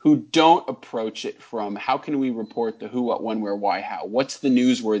actors who don't approach it from how can we report the who, what, when, where, why, how? What's the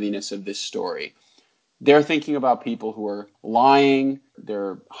newsworthiness of this story? They're thinking about people who are lying,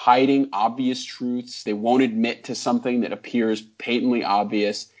 they're hiding obvious truths, they won't admit to something that appears patently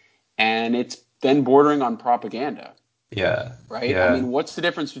obvious, and it's then bordering on propaganda. Yeah. Right? Yeah. I mean, what's the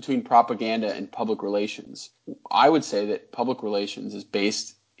difference between propaganda and public relations? I would say that public relations is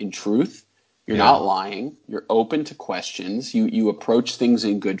based in truth. You're not lying. You're open to questions. You approach things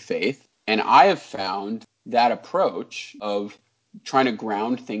in good faith. And I have found that approach of trying to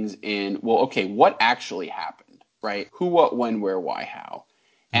ground things in, well, okay, what actually happened, right? Who, what, when, where, why, how?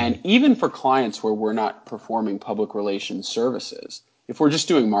 And even for clients where we're not performing public relations services, if we're just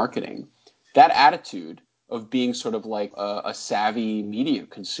doing marketing, that attitude of being sort of like a savvy media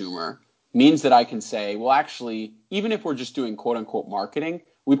consumer means that I can say, well, actually, even if we're just doing quote unquote marketing,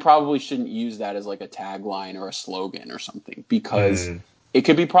 we probably shouldn't use that as like a tagline or a slogan or something because it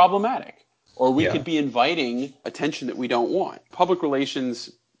could be problematic or we could be inviting attention that we don't want. Public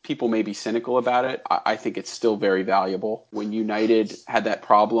relations, people may be cynical about it. I think it's still very valuable. When United had that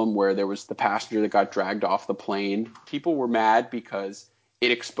problem where there was the passenger that got dragged off the plane, people were mad because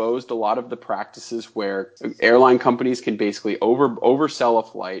it exposed a lot of the practices where airline companies can basically oversell a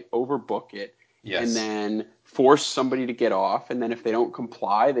flight, overbook it, and then force somebody to get off. And then if they don't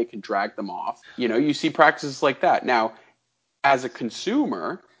comply, they can drag them off. You see practices like that. Now, as a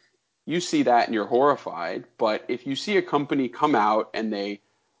consumer, you see that and you're horrified. But if you see a company come out and they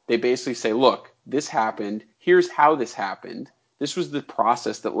basically say, look, this happened. Here's how this happened. This was the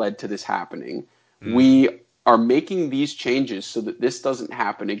process that led to this happening. We are making these changes so that this doesn't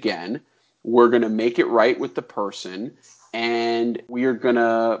happen again. We're going to make it right with the person and we are going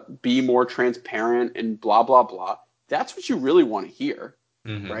to be more transparent and blah, blah, blah. That's what you really want to hear,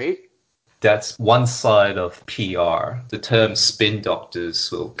 right? That's one side of PR. The term spin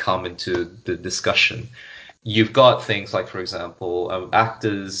doctors will come into the discussion. You've got things like, for example,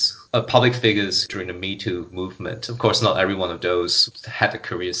 actors, public figures during the Me Too movement. Of course, not every one of those had their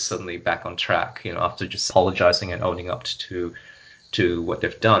careers suddenly back on track, after just apologizing and owning up to what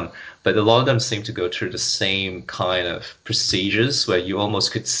they've done. But a lot of them seem to go through the same kind of procedures where you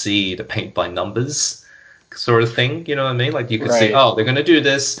almost could see the paint by numbers sort of thing, you know what I mean? Like you could see, oh, they're going to do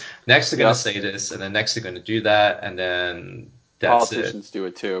this, next they're going to say this, and then next they're going to do that, and then that's Politicians do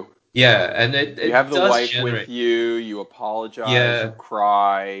it too. Yeah, and You it have the does wife with generate. you, you apologize, you Yeah,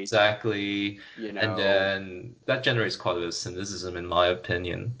 cry, exactly. you And know. then that generates quite a bit of cynicism, in my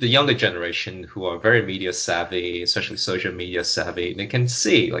opinion. The younger generation who are very media savvy, especially social media savvy, they can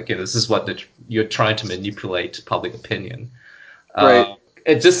see, like, this is what you're trying to manipulate public opinion. Right.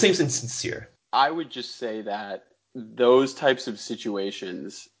 It just seems insincere. I would just say that those types of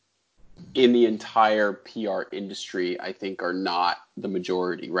situations in the entire PR industry, I think, are not the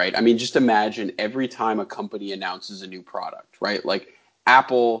majority, right? I mean, just imagine every time a company announces a new product, right? Like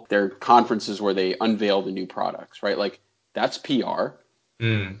Apple, their conferences where they unveil the new products, right? Like that's PR,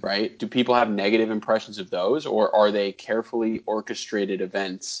 Mm, right? Do people have negative impressions of those, or are they carefully orchestrated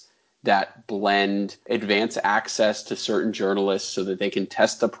events that blend advance access to certain journalists so that they can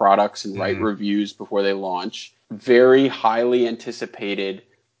test the products and write mm, reviews before they launch? Very highly anticipated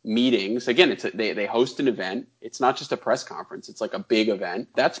meetings. Again, they host an event. It's not just a press conference. It's like a big event.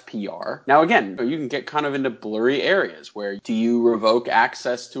 That's PR. Now, again, you can get kind of into blurry areas where do you revoke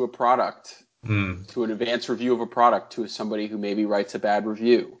access to a product, mm. to an advanced review of a product to somebody who maybe writes a bad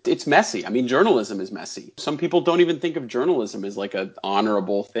review? It's messy. I mean, journalism is messy. Some people don't even think of journalism as like an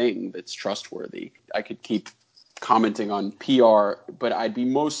honorable thing that's trustworthy. I could keep commenting on PR, but I'd be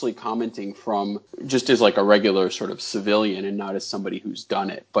mostly commenting from just as like a regular sort of civilian and not as somebody who's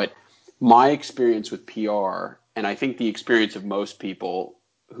done it. But my experience with PR, and I think the experience of most people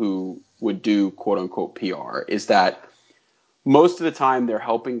who would do quote unquote PR, is that most of the time they're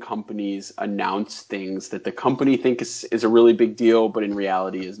helping companies announce things that the company thinks is a really big deal, but in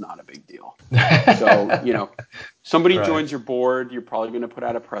reality is not a big deal. So, somebody Right. joins your board, you're probably going to put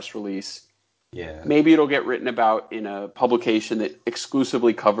out a press release. Yeah. Maybe it'll get written about in a publication that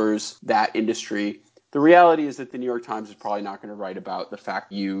exclusively covers that industry. The reality is that the New York Times is probably not going to write about the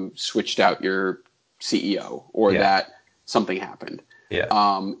fact you switched out your CEO or Yeah. that something happened. Yeah.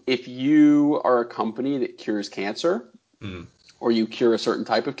 If you are a company that cures cancer, Mm, or you cure a certain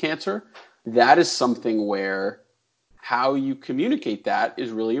type of cancer, that is something where how you communicate that is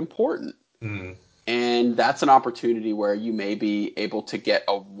really important. mm. And that's an opportunity where you may be able to get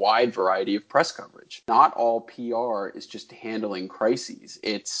a wide variety of press coverage. Not all PR is just handling crises.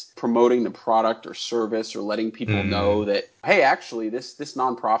 It's promoting the product or service or letting people know Mm. that, hey, actually, this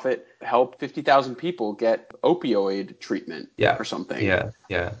nonprofit helped 50,000 people get opioid treatment Yeah, or something. yeah,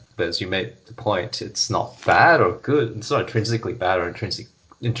 yeah. But as you made the point, it's not bad or good. It's not intrinsically bad or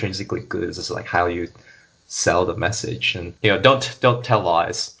intrinsically good. It's just like how you sell the message, and don't tell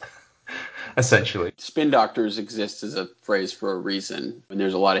lies, essentially. Spin doctors exists as a phrase for a reason, and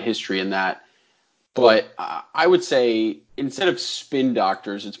there's a lot of history in that. But I would say instead of spin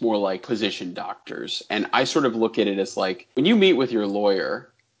doctors, it's more like position doctors. And I sort of look at it as like when you meet with your lawyer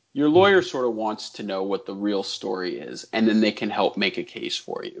Mm, sort of wants to know what the real story is, and then they can help make a case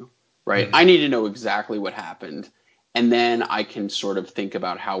for you, right? mm, I need to know exactly what happened, and then I can sort of think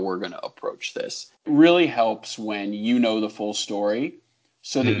about how we're going to approach this. It really helps when you know the full story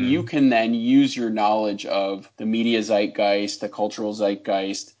so that you mm, can then use your knowledge of the media zeitgeist, the cultural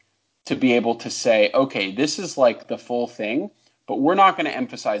zeitgeist, to be able to say, okay, this is like the full thing, but we're not going to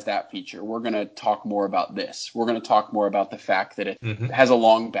emphasize that feature. We're going to talk more about this. We're going to talk more about the fact that it hmm. has a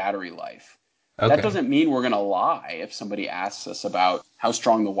long battery life. That Okay. doesn't mean we're going to lie if somebody asks us about how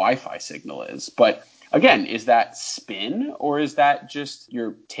strong the Wi-Fi signal is. But again, is that spin or is that just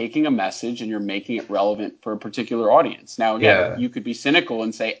you're taking a message and you're making it relevant for a particular audience? Now, again, Yeah. you could be cynical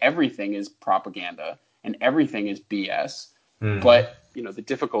and say everything is propaganda and everything is BS, Mm, but the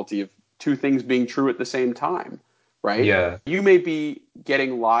difficulty of two things being true at the same time, right? yeah. You may be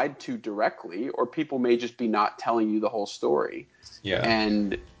getting lied to directly, or people may just be not telling you the whole story. Yeah.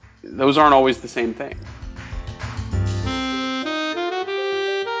 And those aren't always the same thing.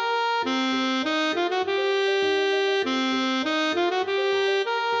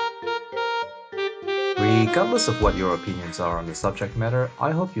 Regardless of what your opinions are on the subject matter,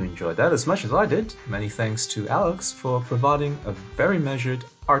 I hope you enjoyed that as much as I did. Many thanks to Alex for providing a very measured,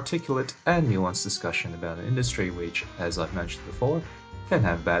 articulate, and nuanced discussion about an industry which, as I've mentioned before, can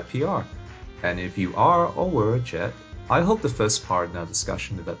have bad PR. And if you are or were a Jet, I hope the first part in our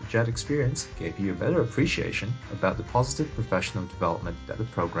discussion about the Jet experience gave you a better appreciation about the positive professional development that the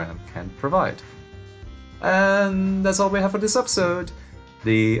program can provide. And that's all we have for this episode.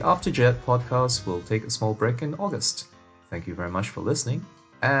 The AfterJet podcast will take a small break in August. Thank you very much for listening,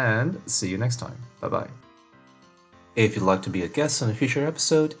 and see you next time. Bye bye. If you'd like to be a guest on a future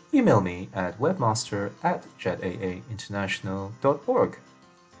episode, email me at webmaster@jetaainternational.org.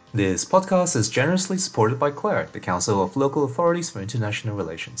 This podcast is generously supported by CLARE, the Council of Local Authorities for International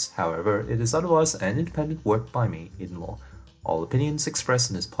Relations. However, it is otherwise an independent work by me, Eden Law. All opinions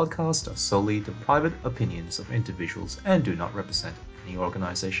expressed in this podcast are solely the private opinions of individuals and do not represent any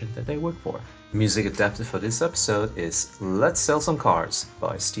organization that they work for. Music adapted for this episode is Let's Sell Some Cars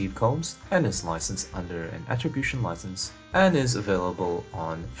by Steve Combs and is licensed under an attribution license and is available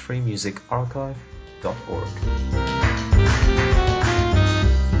on freemusicarchive.org.